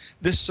 Norm.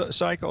 This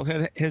cycle,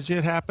 has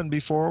it happened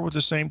before with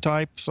the same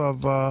type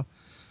of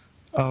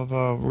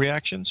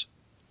reactions?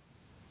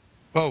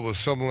 Well, it was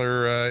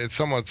similar. It's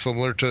somewhat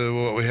similar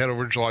to what we had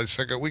over July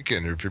 2nd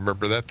weekend. If you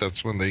remember that,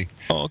 that's when the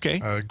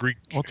Greek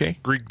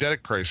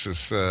debt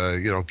crisis,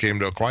 came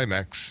to a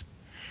climax,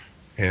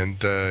 and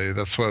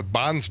that's what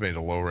bonds made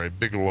a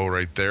big low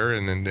right there,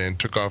 and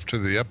took off to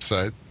the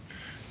upside,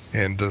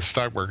 and the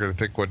stock market I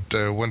think went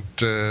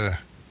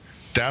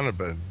down a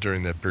bit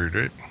during that period,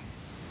 right?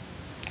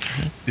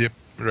 Mm-hmm. Yep,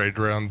 right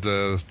around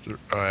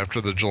after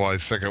the July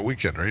 2nd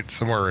weekend, right?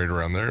 Somewhere right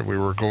around there, we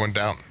were going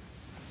down.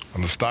 On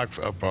the stocks,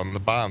 up on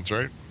the bonds,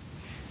 right?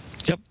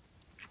 Yep.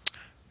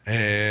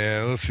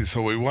 And let's see.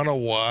 So we want to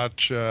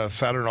watch.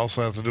 Saturn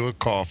also has to do with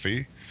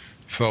coffee.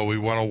 So we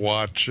want to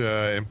watch.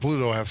 And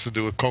Pluto has to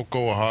do with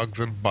cocoa, hogs,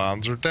 and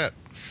bonds or debt.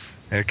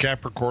 And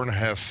Capricorn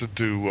has to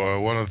do.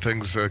 One of the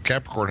things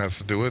Capricorn has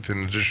to do with, in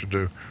addition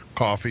to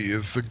coffee,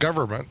 is the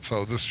government.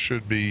 So this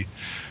should be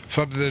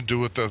something to do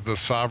with the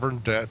sovereign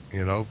debt.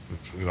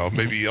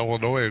 Maybe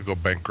Illinois will go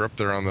bankrupt.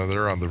 They're on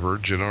the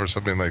verge, or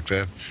something like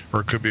that.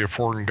 Or it could be a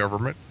foreign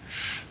government.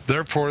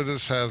 Therefore,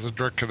 this has a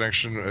direct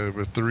connection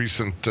with the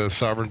recent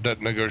sovereign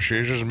debt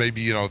negotiations.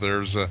 Maybe,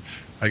 there's I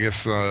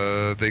guess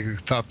they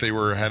thought they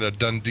had a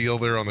done deal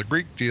there on the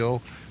Greek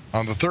deal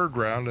on the third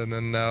round, and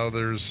then now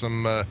there's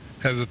some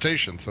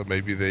hesitation. So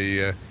maybe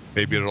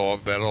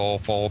that'll all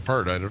fall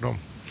apart. I don't know.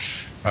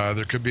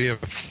 There could be a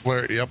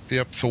flare.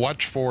 Yep. So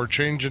watch for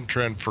change in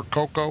trend for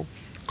cocoa,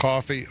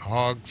 coffee,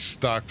 hogs,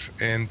 stocks,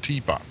 and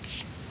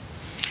T-bonds.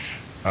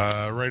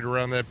 Right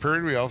around that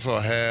period, we also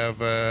have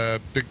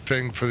a big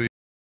thing for the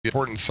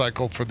important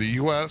cycle for the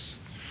U.S.,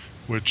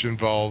 which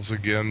involves,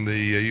 again, the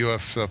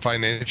U.S.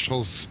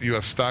 Financials,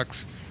 U.S.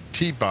 stocks,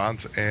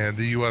 T-bonds, and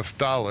the U.S.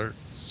 dollar,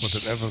 with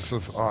an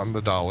emphasis on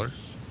the dollar.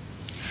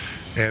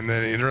 And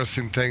then an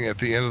interesting thing at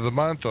the end of the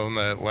month, on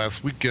that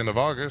last weekend of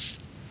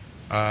August,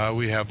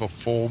 we have a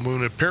full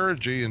moon at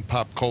perigee. In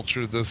pop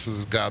culture, this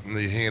has gotten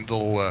the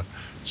handle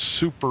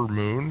super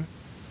moon.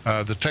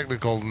 The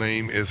technical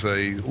name is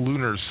a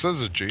lunar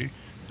syzygy.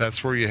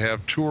 That's where you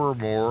have two or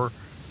more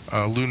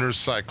lunar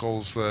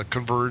cycles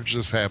converge.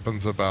 This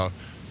happens about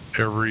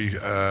every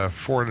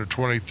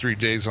 423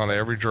 days on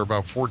average, or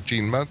about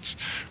 14 months,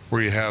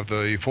 where you have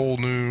the full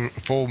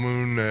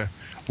moon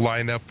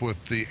line up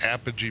with the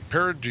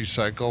apogee-perigee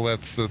cycle.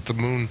 That's the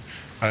moon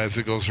as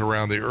it goes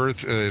around the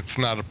Earth. It's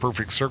not a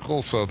perfect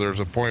circle, so there's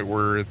a point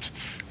where it's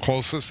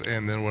closest,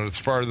 and then when it's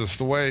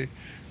farthest away.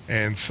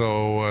 And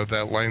so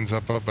that lines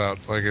up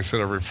about, like I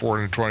said, every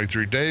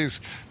 423 days.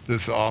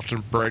 This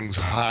often brings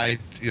high,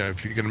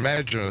 if you can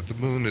imagine it, the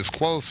moon is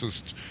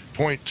closest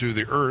point to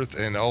the Earth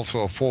and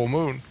also a full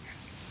moon.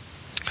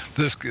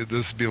 This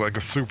would be like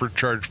a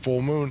supercharged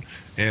full moon,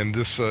 and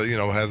this,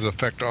 has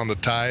effect on the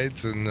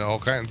tides and all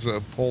kinds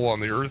of pull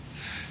on the Earth.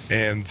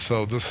 And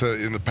so this,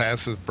 in the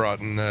past, has brought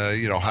in,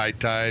 high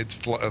tides,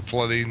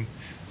 flooding,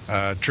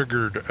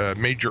 triggered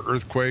major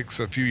earthquakes.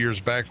 A few years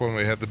back when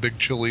we had the big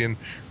Chilean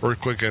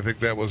earthquake, I think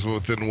that was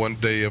within one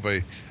day of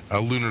a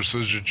lunar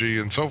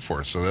syzygy and so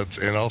forth. So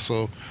and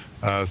also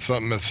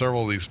something that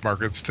several of these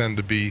markets tend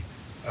to be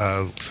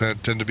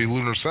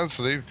lunar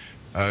sensitive,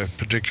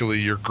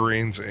 particularly your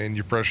grains and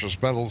your precious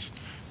metals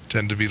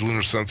tend to be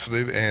lunar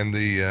sensitive, and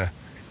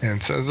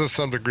so to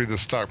some degree the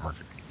stock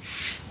market.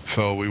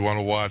 So we want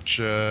to watch.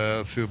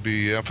 There'll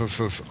be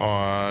emphasis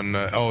on.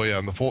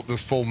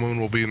 This full moon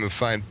will be in the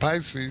sign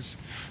Pisces,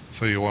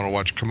 so you want to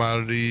watch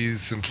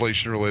commodities,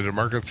 inflation-related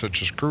markets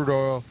such as crude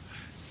oil,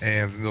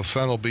 and the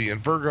sun will be in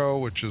Virgo,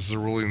 which is the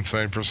ruling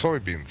sign for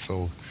soybeans.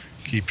 So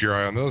keep your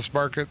eye on those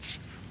markets.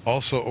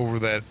 Also, over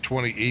that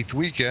 28th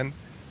weekend,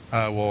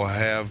 we'll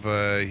have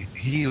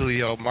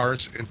Helio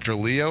Mars enter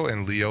Leo,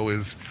 and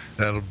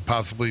that'll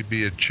possibly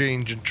be a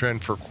change in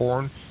trend for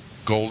corn,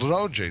 gold, and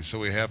OJ. So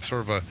we have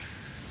sort of a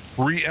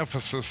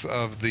re-emphasis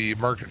of the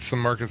markets,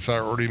 some markets I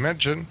already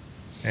mentioned,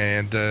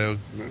 and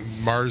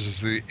Mars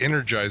is the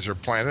energizer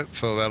planet,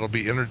 so that'll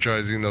be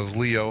energizing those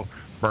Leo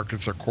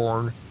markets of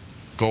corn,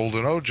 gold,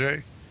 and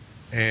OJ.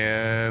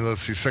 And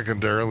let's see,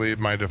 secondarily, it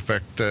might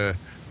affect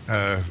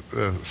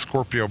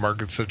Scorpio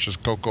markets such as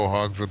cocoa,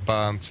 hogs, and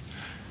bonds,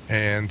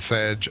 and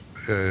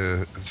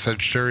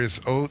Sagittarius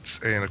oats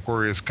and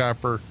Aquarius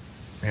copper.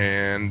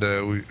 And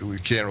we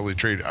can't really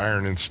trade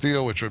iron and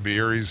steel, which would be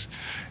Aries,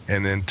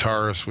 and then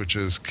Taurus, which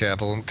is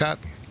cattle and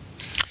cotton.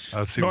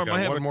 Norm,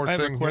 I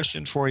have a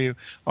question for you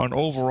on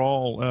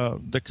overall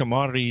the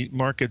commodity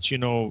markets,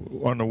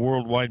 on a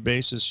worldwide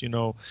basis,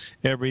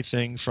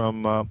 everything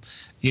from,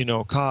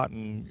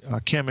 cotton,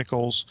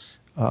 chemicals,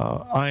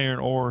 iron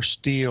ore,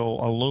 steel,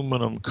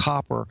 aluminum,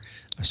 copper,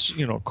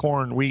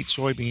 corn, wheat,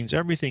 soybeans,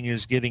 everything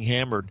is getting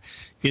hammered.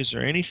 Is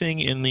there anything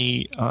in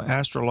the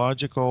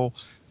astrological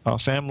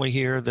family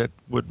here that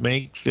would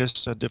make this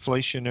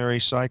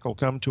deflationary cycle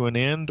come to an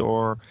end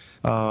or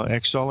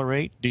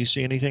accelerate? Do you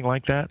see anything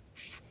like that?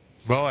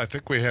 Well, I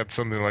think we had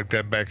something like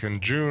that back in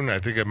June. I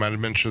think I might have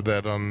mentioned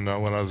that on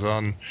when I was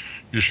on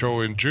your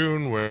show in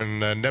June when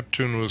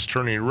Neptune was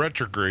turning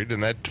retrograde,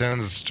 and that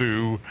tends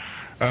to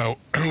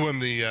when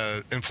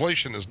the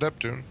inflation is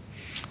Neptune,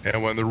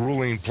 and when the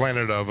ruling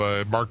planet of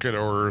a market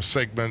or a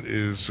segment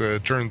is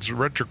turns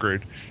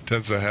retrograde,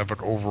 tends to have an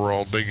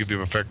overall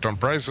negative effect on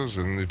prices.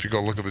 And if you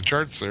go look at the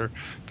charts there,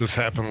 this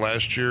happened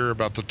last year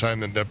about the time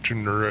that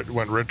Neptune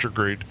went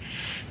retrograde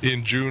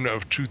in June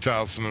of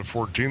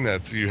 2014.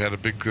 That you had a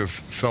big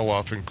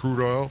sell-off in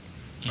crude oil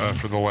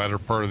for the latter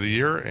part of the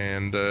year,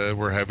 and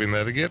we're having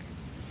that again.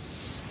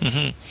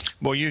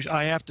 Well,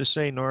 I have to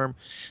say, Norm,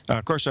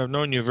 of course, I've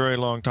known you a very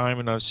long time,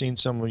 and I've seen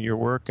some of your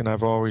work, and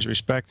I've always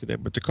respected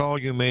it. But the call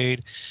you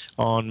made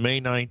on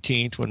May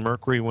 19th when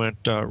Mercury went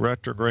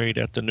retrograde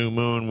at the new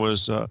moon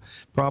was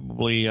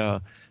probably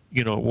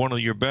one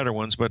of your better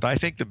ones. But I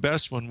think the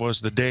best one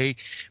was the day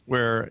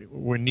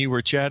when you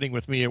were chatting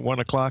with me at 1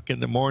 o'clock in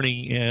the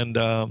morning, and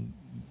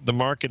the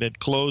market had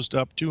closed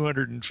up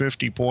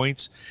 250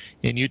 points,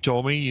 and you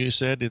told me, you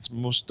said it's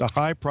a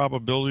high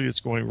probability it's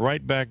going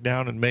right back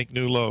down and make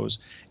new lows.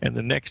 And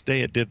the next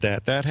day it did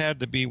that. That had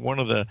to be one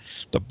of the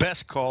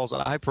best calls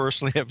I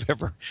personally have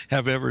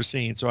ever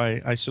seen. So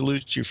I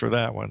salute you for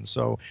that one.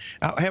 So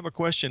I have a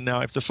question now.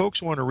 If the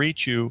folks want to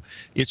reach you,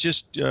 it's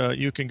just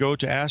you can go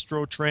to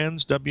Astro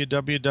Trends,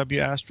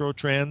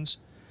 www.astrotrends.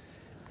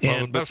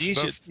 But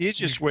the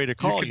easiest way to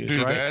call you is,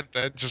 right?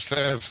 That just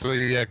has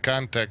the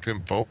contact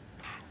info.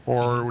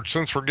 Or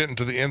since we're getting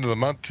to the end of the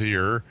month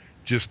here,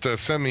 just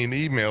send me an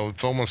email.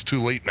 It's almost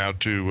too late now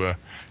to,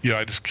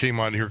 I just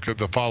came on here because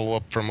the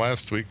follow-up from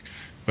last week,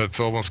 but it's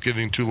almost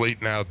getting too late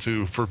now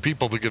for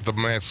people to get the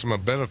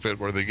maximum benefit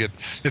where they get,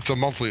 I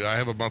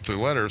have a monthly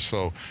letter,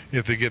 so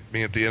if they get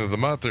me at the end of the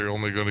month, they're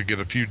only going to get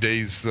a few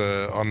days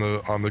on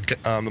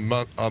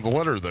the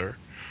letter there.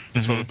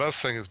 So the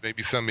best thing is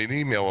maybe send me an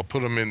email. I'll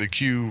put them in the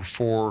queue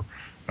for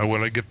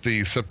when I get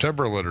the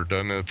September letter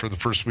done for the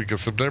first week of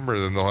September,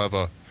 then they'll have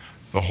the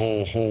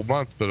whole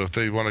month. But if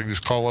they want to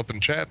just call up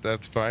and chat,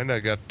 that's fine. I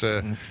got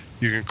you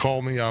can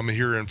call me. I'm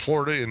here in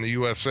Florida in the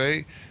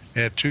USA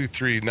at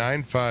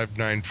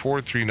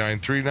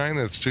 239-594-3939.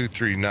 That's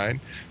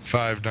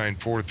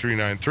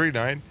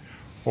 239-594-3939.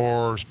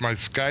 Or my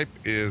Skype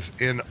is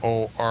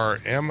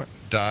norm.winski.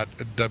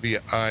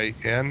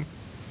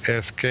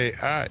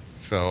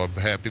 So I'm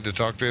happy to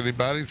talk to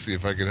anybody, see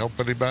if I can help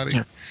anybody.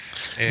 Yeah.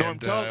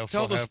 And Norm,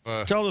 tell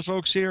the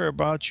folks here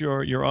about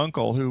your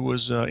uncle who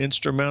was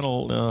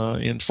instrumental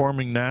in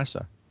forming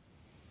NASA.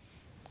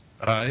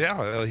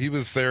 He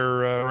was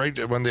there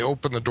right when they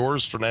opened the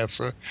doors for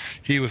NASA.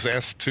 He was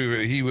asked to.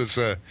 He was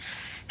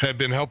had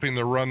been helping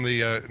to run the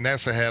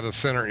NASA has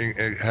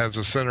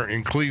a center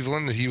in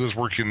Cleveland. He was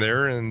working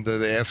there, and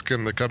they asked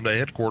him to come to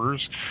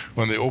headquarters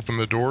when they opened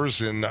the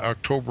doors in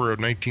October of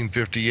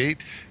 1958,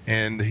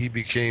 and he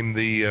became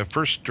the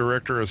first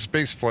director of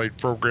spaceflight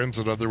programs.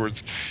 In other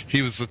words,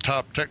 he was the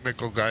top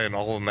technical guy in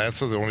all of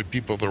NASA. The only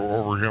people that were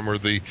over him were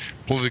the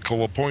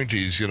political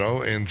appointees,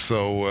 and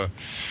so.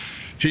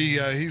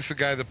 He's the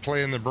guy that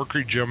played in the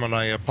Mercury,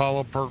 Gemini,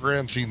 Apollo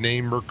programs. He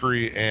named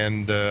Mercury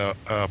and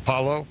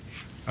Apollo.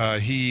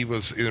 He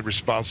was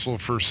responsible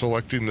for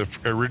selecting the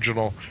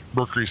original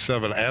Mercury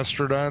 7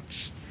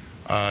 astronauts.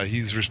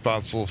 He's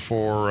responsible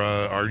for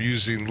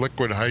using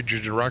liquid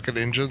hydrogen rocket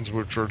engines,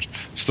 which we're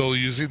still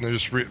using.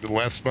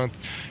 Last month,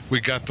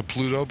 we got the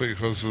Pluto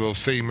because of those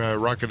same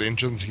rocket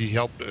engines he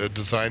helped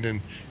design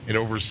and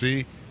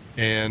oversee.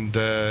 And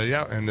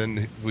and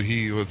then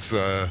he was,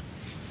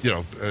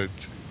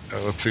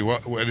 let's see,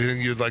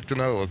 anything you'd like to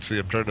know? Let's see,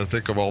 I'm trying to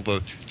think of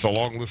it's a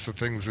long list of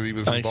things that he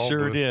was involved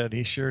with.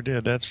 He sure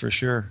did, that's for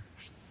sure.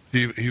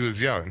 He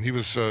was, and he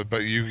was,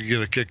 but you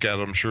get a kick out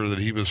of him, sure, that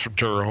he was from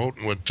Terre Haute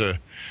and went to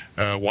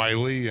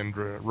Wiley and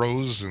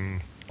Rose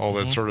and all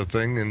that sort of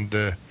thing. And,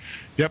 they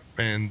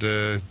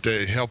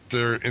helped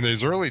there in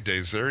his early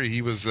days there.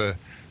 He was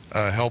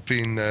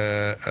helping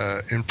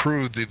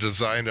improve the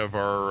design of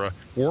our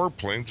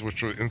warplanes,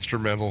 which were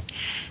instrumental,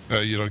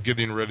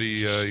 getting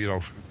ready,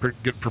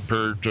 get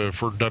prepared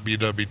for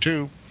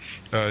WW2.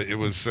 It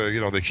was,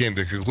 they came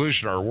to the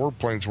conclusion our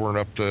warplanes weren't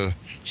up to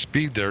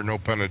speed there, no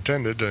pun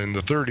intended, in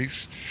the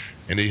 30s.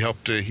 And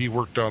he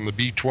worked on the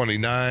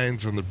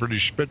B-29s and the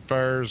British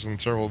Spitfires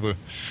and several of the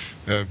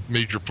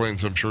major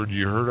planes I'm sure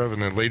you heard of.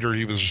 And then later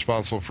he was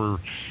responsible for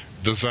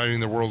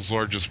designing the world's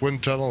largest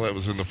wind tunnel. That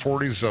was in the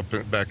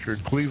 40s back in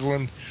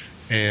Cleveland.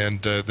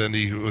 And then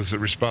he was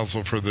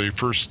responsible for the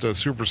first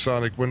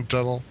supersonic wind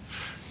tunnel.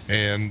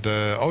 And,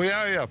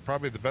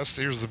 probably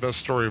here's the best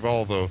story of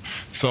all, though.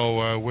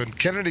 So when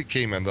Kennedy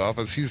came into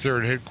office, he's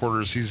there at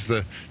headquarters. He's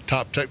the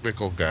top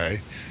technical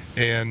guy.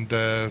 And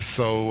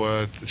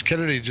so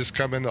Kennedy just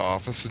come into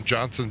office, and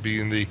Johnson,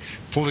 being the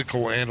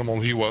political animal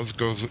he was,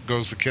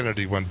 goes to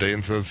Kennedy one day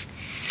and says,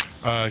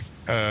 I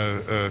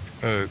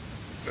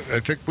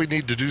think we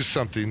need to do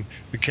something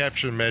to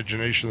capture the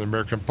imagination of the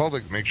American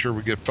public, make sure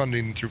we get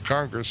funding through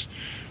Congress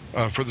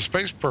for the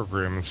space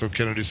program. And so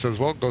Kennedy says,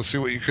 well, go see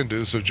what you can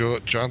do. So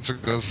Johnson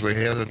goes to the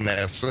head of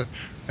NASA,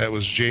 That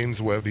was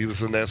James Webb. He was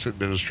the NASA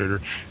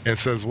administrator, and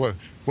says, what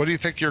do you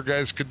think your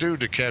guys could do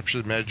to capture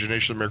the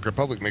imagination of the American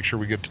public, make sure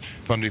we get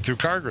funding through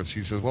Congress?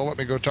 He says, well, let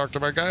me go talk to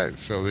my guys.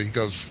 So he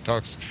goes,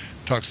 talks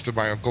to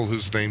my uncle,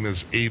 whose name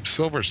is Abe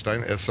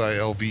Silverstein,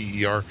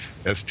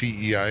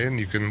 Silverstein.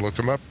 You can look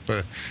him up.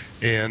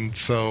 And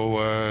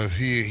so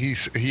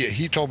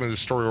he told me this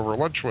story over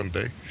lunch one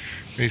day.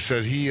 And he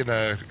said he and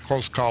a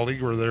close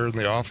colleague were there in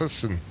the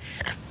office, and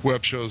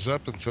Webb shows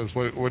up and says,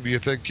 what do you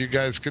think you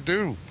guys could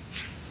do?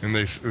 And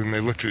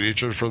they looked at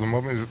each other for the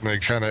moment, and they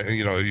kind of,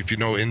 if you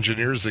know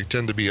engineers, they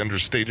tend to be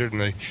understated,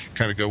 and they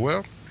kind of go,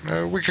 well,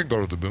 we could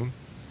go to the moon.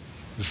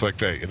 Just like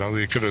that,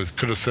 they could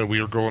have said we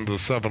were going to the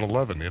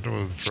 7-Eleven,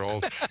 for all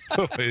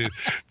the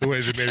way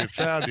they made it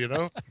sound,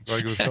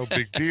 like it was no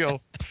big deal.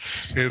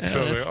 And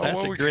so that's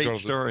a great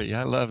story.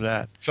 I love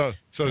that. So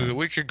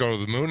we could go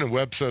to the moon, and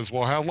Webb says,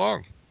 well, how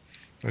long?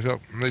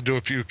 They do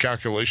a few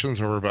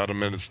calculations over about a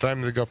minute's time.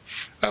 And they go,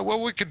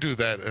 well, we could do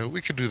that.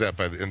 We could do that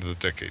by the end of the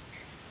decade.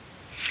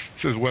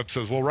 Webb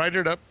says, well, write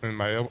it up. And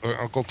my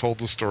uncle told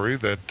the story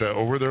that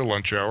over their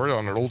lunch hour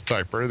on an old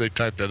typewriter, they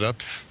typed that up,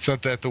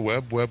 sent that to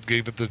Webb. Webb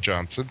gave it to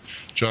Johnson.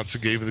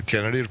 Johnson gave it to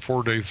Kennedy. And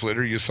 4 days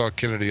later, you saw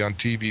Kennedy on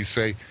TV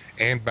say,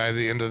 and by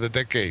the end of the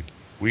decade,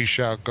 we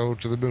shall go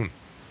to the moon.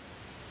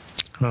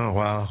 Oh,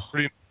 wow.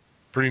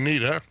 Pretty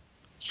neat, huh?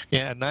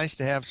 Yeah, nice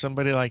to have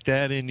somebody like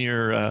that in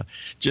your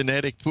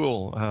genetic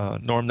pool,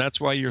 Norm.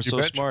 That's why you're so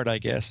smart, I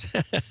guess.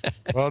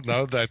 Well,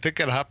 no, I think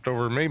it hopped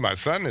over me. My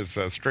son is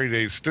a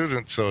straight-A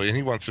student, and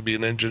he wants to be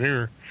an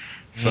engineer.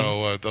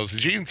 So those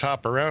genes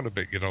hop around a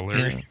bit,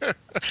 Larry. Yeah.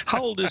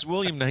 How old is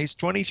William now? He's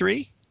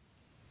 23?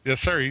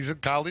 Yes, sir. He's in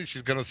college.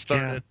 He's going to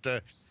start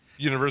at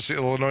University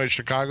of Illinois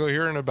Chicago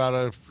here in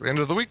about end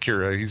of the week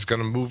here. He's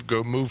going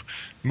to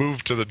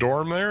move to the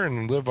dorm there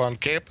and live on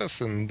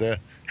campus and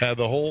had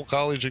the whole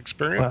college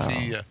experience.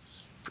 Wow.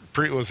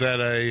 He was at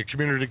a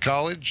community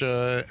college,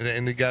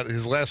 and he got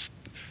his last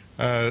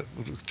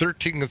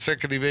 13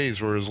 consecutive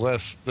A's were his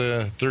last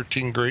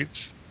 13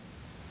 grades.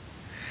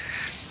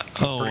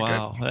 Oh,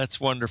 wow. Good. That's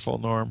wonderful,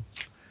 Norm.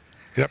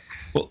 Yep.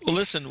 Well,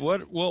 listen,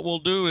 what we'll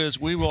do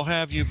is we will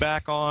have you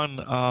back on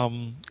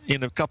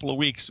in a couple of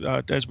weeks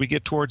as we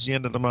get towards the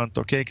end of the month,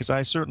 okay? Because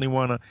I certainly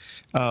want to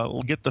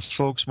we'll get the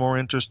folks more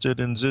interested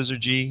in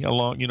Syzygy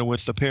along,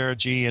 with the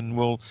Perigee, and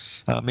we'll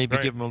maybe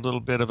give them a little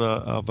bit of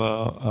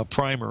a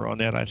primer on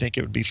that. I think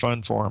it would be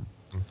fun for them.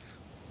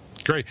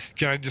 Great.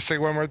 Can I just say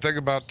one more thing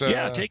about?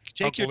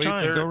 Take your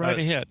time. Go right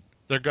ahead.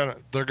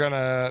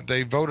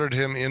 They voted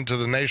him into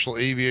the National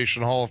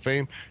Aviation Hall of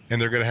Fame,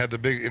 and they're gonna have the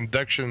big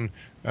induction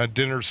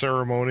dinner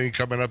ceremony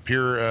coming up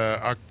here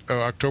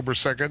October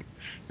 2nd.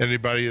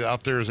 Anybody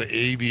out there is an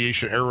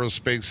aviation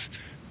aerospace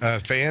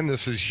fan,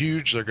 this is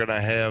huge. They're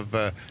gonna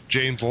have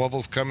James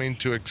Lovell's coming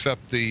to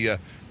accept the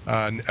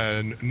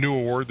new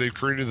award they've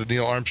created, the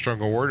Neil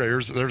Armstrong Award.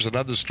 There's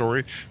another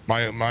story.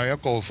 My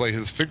uncle's like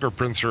his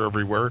fingerprints are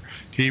everywhere.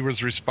 He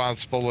was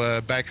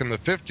responsible back in the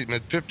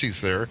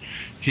mid-50s there.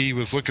 He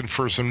was looking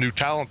for some new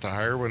talent to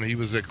hire when he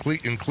was in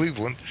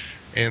Cleveland,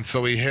 and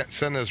so he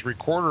sent his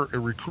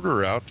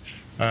recruiter out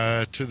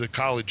to the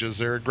colleges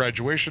there at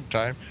graduation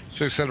time.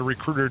 So he sent a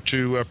recruiter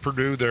to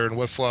Purdue there in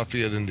West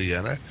Lafayette,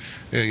 Indiana,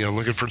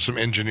 looking for some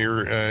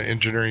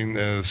engineering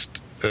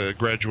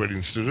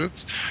graduating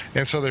students.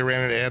 And so they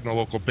ran an ad in the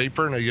local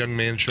paper, and a young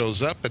man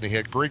shows up, and he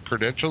had great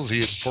credentials.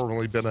 He had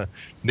formerly been a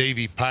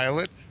Navy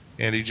pilot,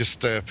 and he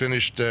just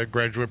finished a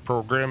graduate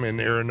program in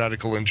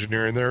aeronautical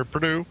engineering there at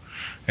Purdue.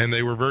 And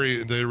the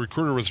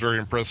recruiter was very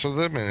impressed with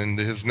him, and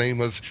his name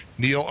was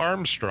Neil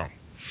Armstrong.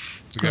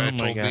 The guy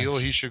told Neil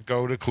he should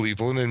go to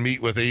Cleveland and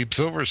meet with Abe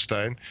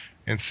Silverstein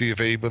and see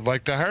if Abe would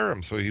like to hire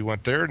him. So he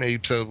went there, and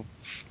Abe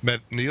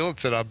met Neil and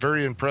said, "I'm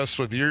very impressed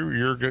with you.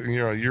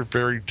 You're a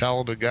very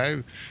talented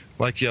guy.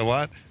 Like you a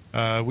lot.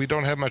 We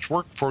don't have much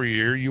work for you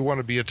here. You want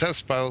to be a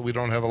test pilot. We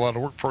don't have a lot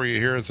of work for you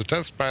here as a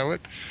test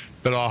pilot,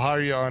 but I'll hire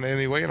you on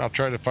anyway, and I'll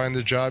try to find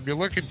the job you're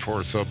looking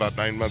for." So about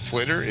 9 months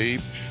later, Abe,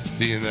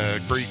 being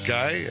a great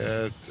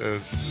guy,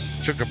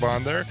 took him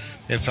on there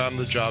and found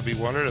the job he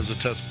wanted as a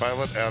test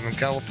pilot out in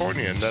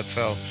California. And that's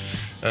how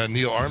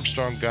Neil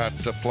Armstrong got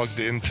plugged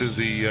into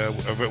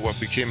what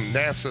became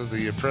NASA,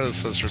 the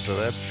predecessor to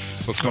that,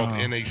 was called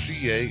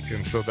NACA.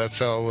 And so that's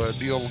how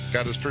Neil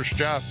got his first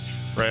job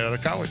right out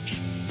of college.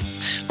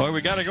 Well,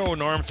 we got to go,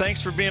 Norm.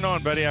 Thanks for being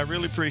on, buddy. I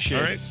really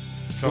appreciate it.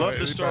 So love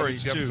the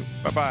stories, too.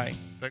 Bye-bye.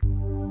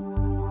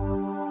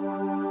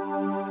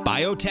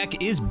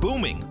 Biotech is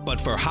booming, but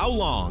for how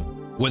long?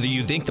 Whether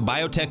you think the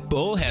biotech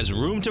bull has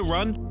room to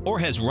run or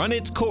has run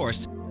its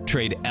course,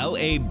 trade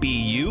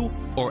LABU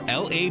or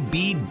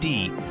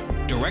LABD.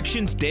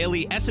 Direction's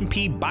daily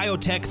S&P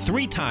Biotech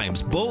 3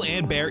 times bull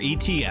and bear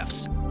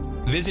ETFs.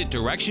 Visit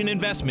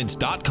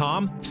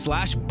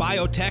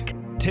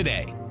directioninvestments.com/biotech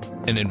today.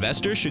 An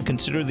investor should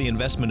consider the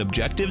investment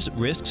objectives,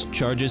 risks,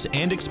 charges,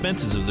 and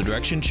expenses of the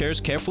Direction shares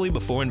carefully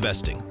before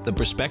investing. The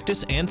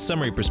prospectus and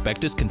summary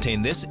prospectus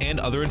contain this and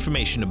other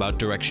information about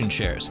Direction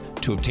shares.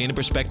 To obtain a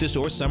prospectus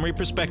or summary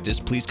prospectus,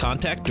 please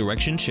contact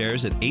Direction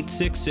shares at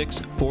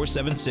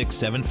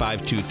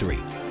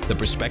 866-476-7523. The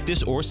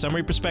prospectus or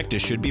summary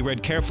prospectus should be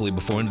read carefully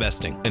before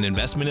investing. An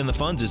investment in the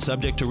funds is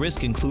subject to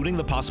risk, including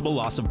the possible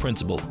loss of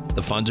principal.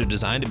 The funds are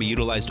designed to be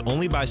utilized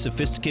only by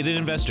sophisticated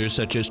investors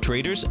such as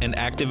traders and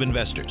active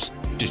investors.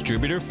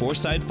 Distributor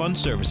Foreside Fund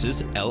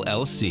Services,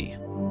 LLC.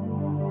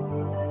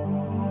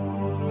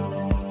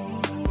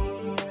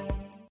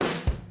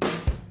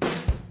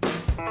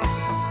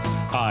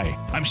 Hi,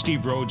 I'm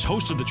Steve Rhodes,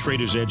 host of the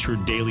Trader's Edge,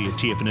 heard daily at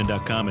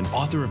TFNN.com and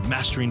author of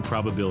Mastering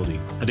Probability,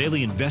 a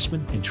daily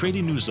investment and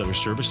trading newsletter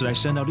service that I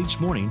send out each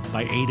morning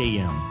by 8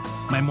 a.m.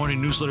 My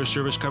morning newsletter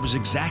service covers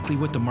exactly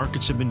what the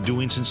markets have been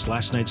doing since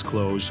last night's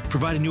close,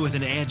 providing you with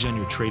an edge on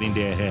your trading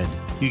day ahead.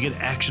 You get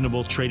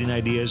actionable trading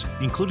ideas,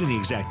 including the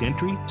exact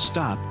entry,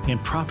 stop,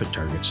 and profit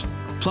targets.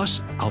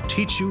 Plus, I'll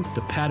teach you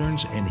the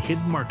patterns and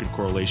hidden market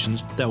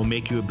correlations that will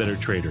make you a better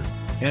trader.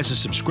 As a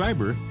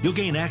subscriber, you'll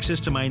gain access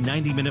to my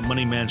 90-minute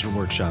money management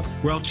workshop,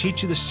 where I'll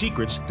teach you the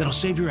secrets that'll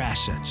save your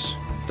assets.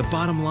 The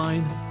bottom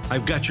line,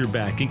 I've got your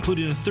back,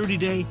 including a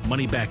 30-day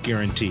money-back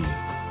guarantee.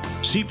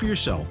 See for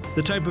yourself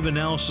the type of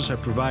analysis I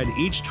provide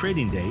each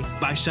trading day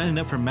by signing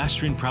up for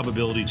Mastering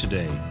Probability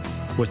today.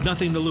 With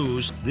nothing to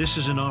lose, this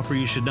is an offer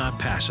you should not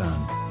pass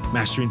on.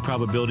 Mastering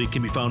Probability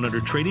can be found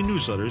under Trading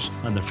Newsletters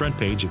on the front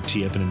page of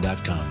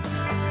TFNN.com.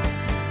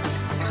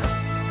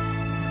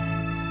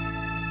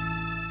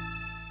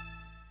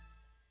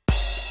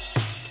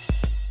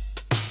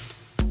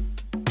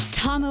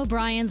 Tom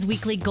O'Brien's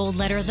weekly gold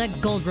letter, The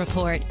Gold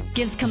Report,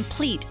 gives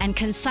complete and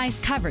concise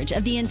coverage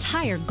of the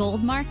entire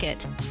gold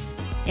market.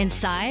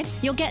 Inside,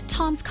 you'll get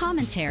Tom's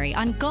commentary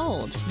on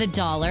gold, the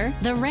dollar,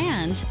 the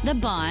rand, the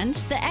bond,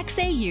 the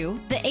XAU,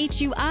 the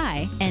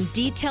HUI, and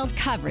detailed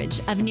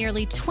coverage of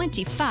nearly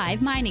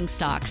 25 mining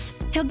stocks.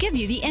 He'll give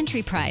you the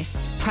entry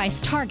price,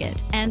 price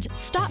target, and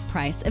stop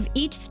price of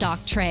each stock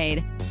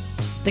trade.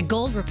 The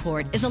Gold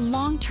Report is a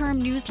long-term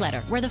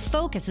newsletter where the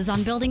focus is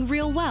on building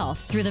real wealth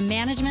through the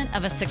management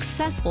of a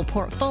successful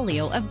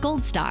portfolio of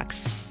gold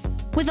stocks.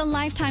 With a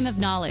lifetime of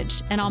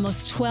knowledge and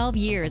almost 12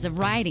 years of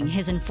writing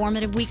his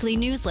informative weekly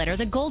newsletter,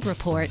 The Gold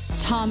Report,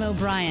 Tom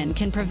O'Brien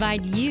can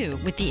provide you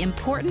with the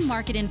important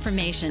market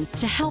information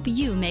to help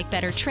you make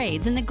better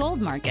trades in the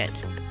gold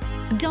market.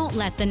 Don't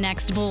let the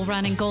next bull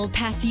run in gold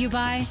pass you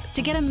by.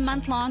 To get a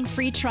month-long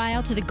free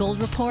trial to The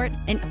Gold Report,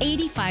 an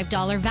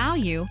 $85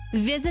 value,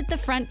 visit the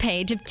front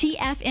page of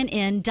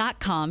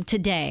TFNN.com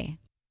today.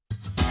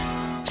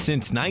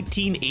 Since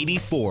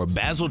 1984,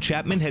 Basil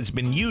Chapman has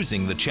been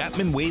using the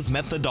Chapman Wave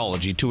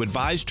methodology to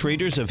advise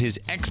traders of his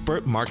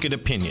expert market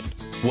opinion.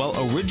 While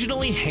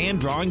originally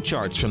hand-drawing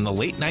charts from the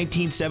late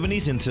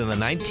 1970s into the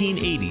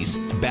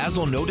 1980s,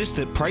 Basil noticed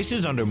that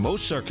prices under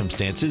most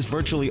circumstances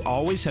virtually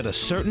always had a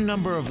certain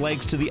number of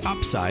legs to the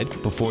upside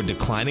before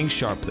declining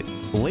sharply.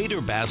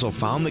 Later, Basil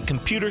found that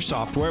computer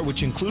software,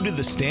 which included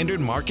the standard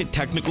market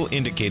technical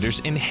indicators,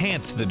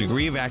 enhanced the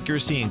degree of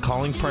accuracy in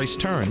calling price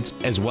turns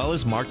as well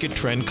as market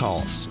trend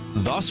calls.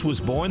 Thus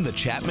was born the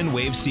Chapman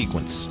Wave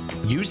sequence.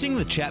 Using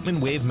the Chapman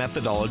Wave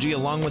methodology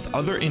along with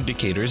other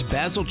indicators,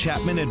 Basil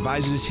Chapman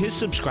advises his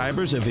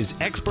subscribers of his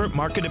expert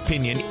market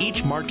opinion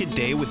each market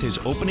day with his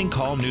opening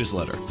call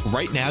newsletter.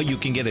 Right now, you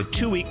can get a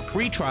 2-week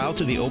free trial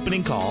to the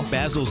opening call,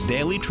 Basil's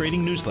daily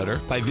trading newsletter,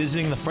 by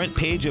visiting the front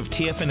page of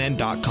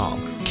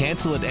TFNN.com.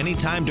 Cancel at any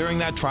time during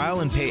that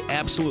trial and pay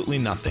absolutely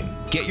nothing.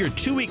 Get your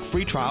 2-week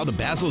free trial to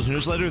Basil's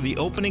newsletter, The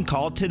Opening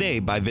Call, today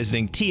by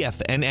visiting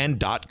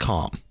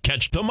TFNN.com.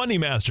 Catch the Money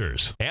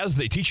Masters as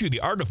they teach you the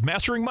art of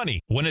mastering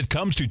money when it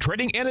comes to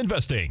trading and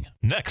investing.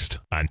 Next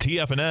on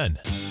TFNN.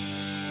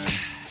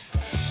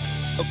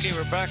 Okay,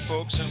 we're back,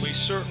 folks, and we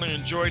certainly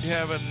enjoyed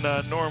having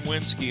Norm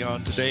Winsky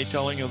on today,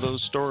 telling you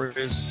those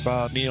stories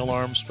about Neil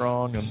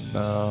Armstrong and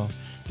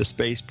the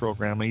space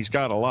program. He's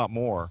got a lot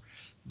more,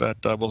 but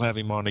we'll have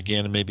him on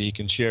again, and maybe he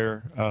can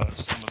share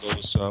some of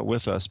those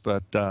with us.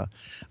 But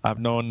I've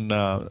known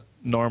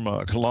Norm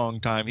a long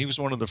time. He was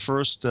one of the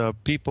first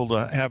people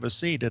to have a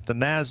seat at the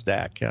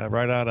NASDAQ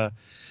right out of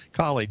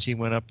college. He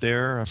went up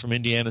there from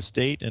Indiana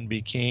State and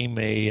became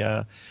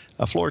a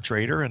floor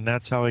trader, and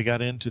that's how he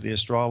got into the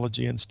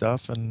astrology and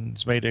stuff, and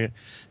it's made a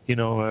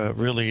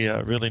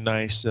really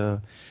nice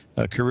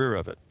career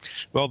of it.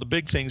 Well, the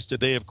big things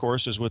today, of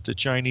course, is with the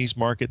Chinese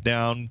market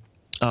down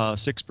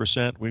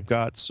 6%. We've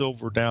got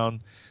silver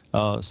down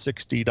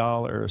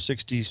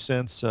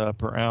 $60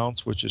 per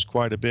ounce, which is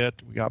quite a bit.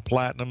 We got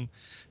platinum,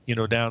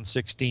 down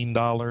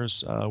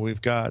 $16.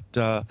 We've got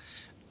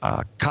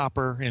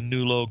copper in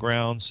new low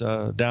grounds,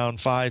 down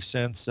 5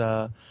 cents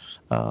an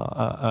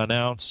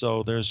ounce.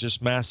 So there's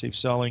just massive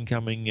selling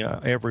coming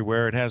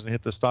everywhere. It hasn't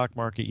hit the stock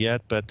market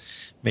yet, but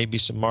maybe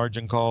some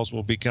margin calls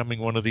will be coming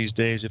one of these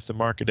days if the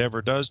market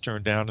ever does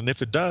turn down. And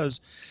if it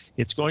does,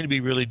 it's going to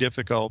be really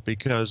difficult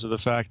because of the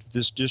fact that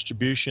this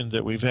distribution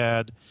that we've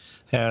had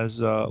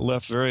has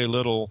left very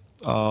little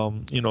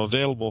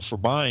available for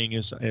buying,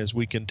 as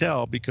we can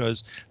tell,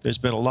 because there's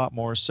been a lot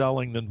more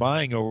selling than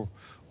buying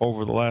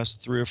over the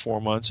last 3 or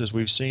 4 months, as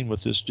we've seen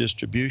with this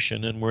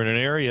distribution. And we're in an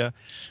area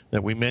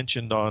that we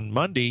mentioned on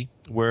Monday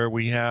where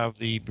we have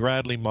the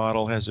Bradley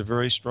model has a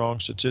very strong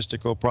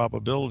statistical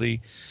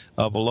probability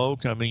of a low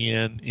coming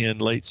in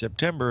late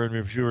September. And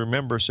if you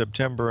remember,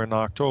 September and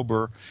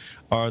October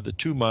are the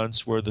 2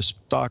 months where the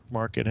stock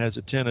market has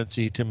a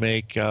tendency to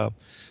make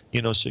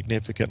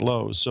significant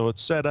lows. So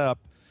it's set up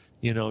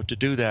to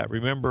do that.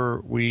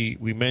 Remember, we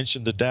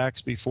mentioned the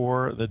DAX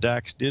before. The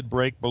DAX did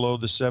break below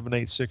the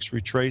 786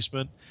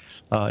 retracement.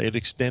 It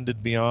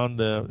extended beyond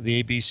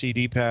the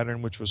ABCD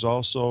pattern, which was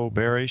also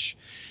bearish.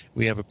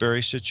 We have a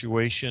bearish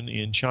situation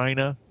in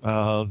China.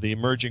 The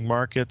emerging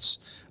markets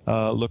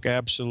look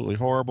absolutely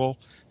horrible.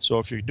 So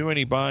if you do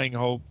any buying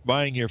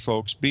here,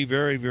 folks, be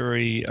very,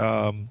 very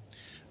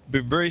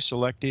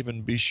selective,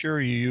 and be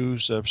sure you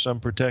use some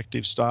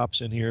protective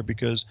stops in here,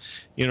 because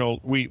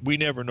we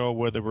never know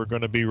whether we're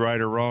going to be right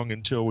or wrong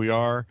until we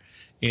are.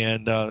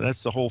 And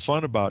that's the whole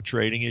fun about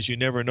trading, is you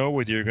never know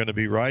whether you're going to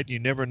be right. You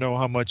never know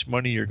how much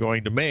money you're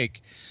going to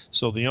make.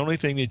 So the only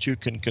thing that you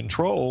can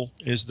control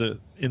is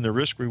in the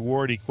risk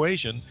reward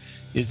equation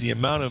is the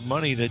amount of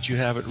money that you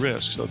have at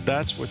risk. So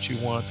that's what you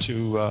want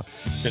to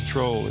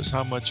control, is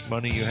how much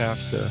money you have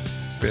to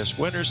risk.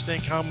 Winners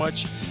think how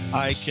much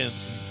I can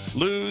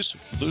lose.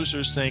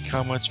 Losers think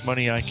how much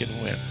money I can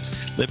win.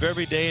 Live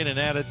every day in an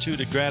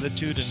attitude of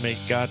gratitude, and may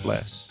God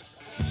bless.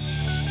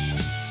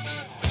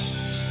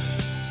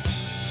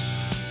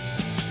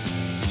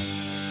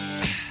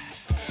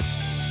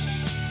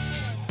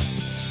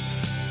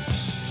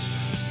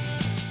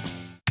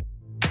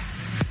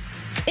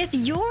 If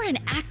you're an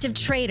active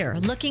trader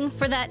looking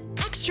for that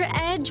extra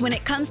edge when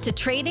it comes to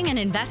trading and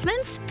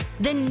investments,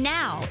 then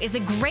now is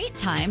a great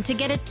time to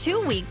get a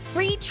 2-week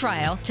free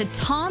trial to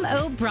Tom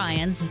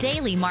O'Brien's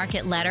daily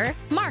market letter,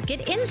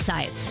 Market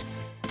Insights.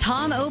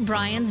 Tom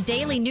O'Brien's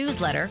daily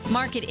newsletter,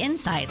 Market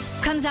Insights,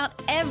 comes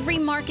out every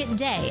market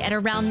day at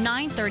around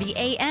 9:30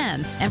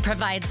 a.m. and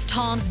provides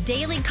Tom's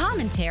daily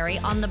commentary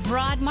on the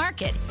broad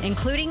market,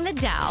 including the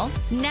Dow,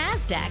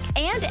 NASDAQ,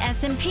 and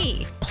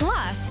S&P,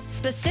 plus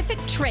specific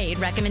trade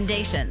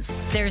recommendations.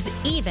 There's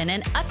even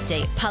an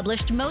update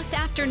published most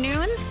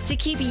afternoons to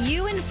keep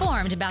you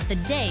informed about the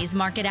day's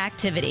market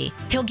activity.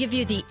 He'll give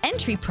you the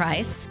entry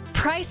price,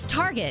 price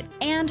target,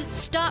 and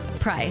stop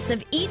price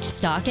of each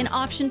stock and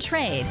option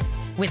trade.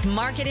 With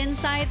Market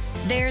Insights,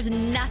 there's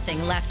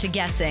nothing left to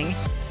guessing.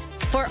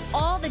 For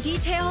all the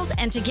details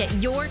and to get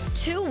your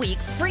 2-week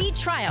free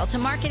trial to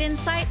Market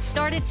Insights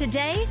started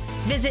today,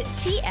 visit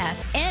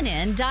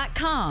TFNN.com.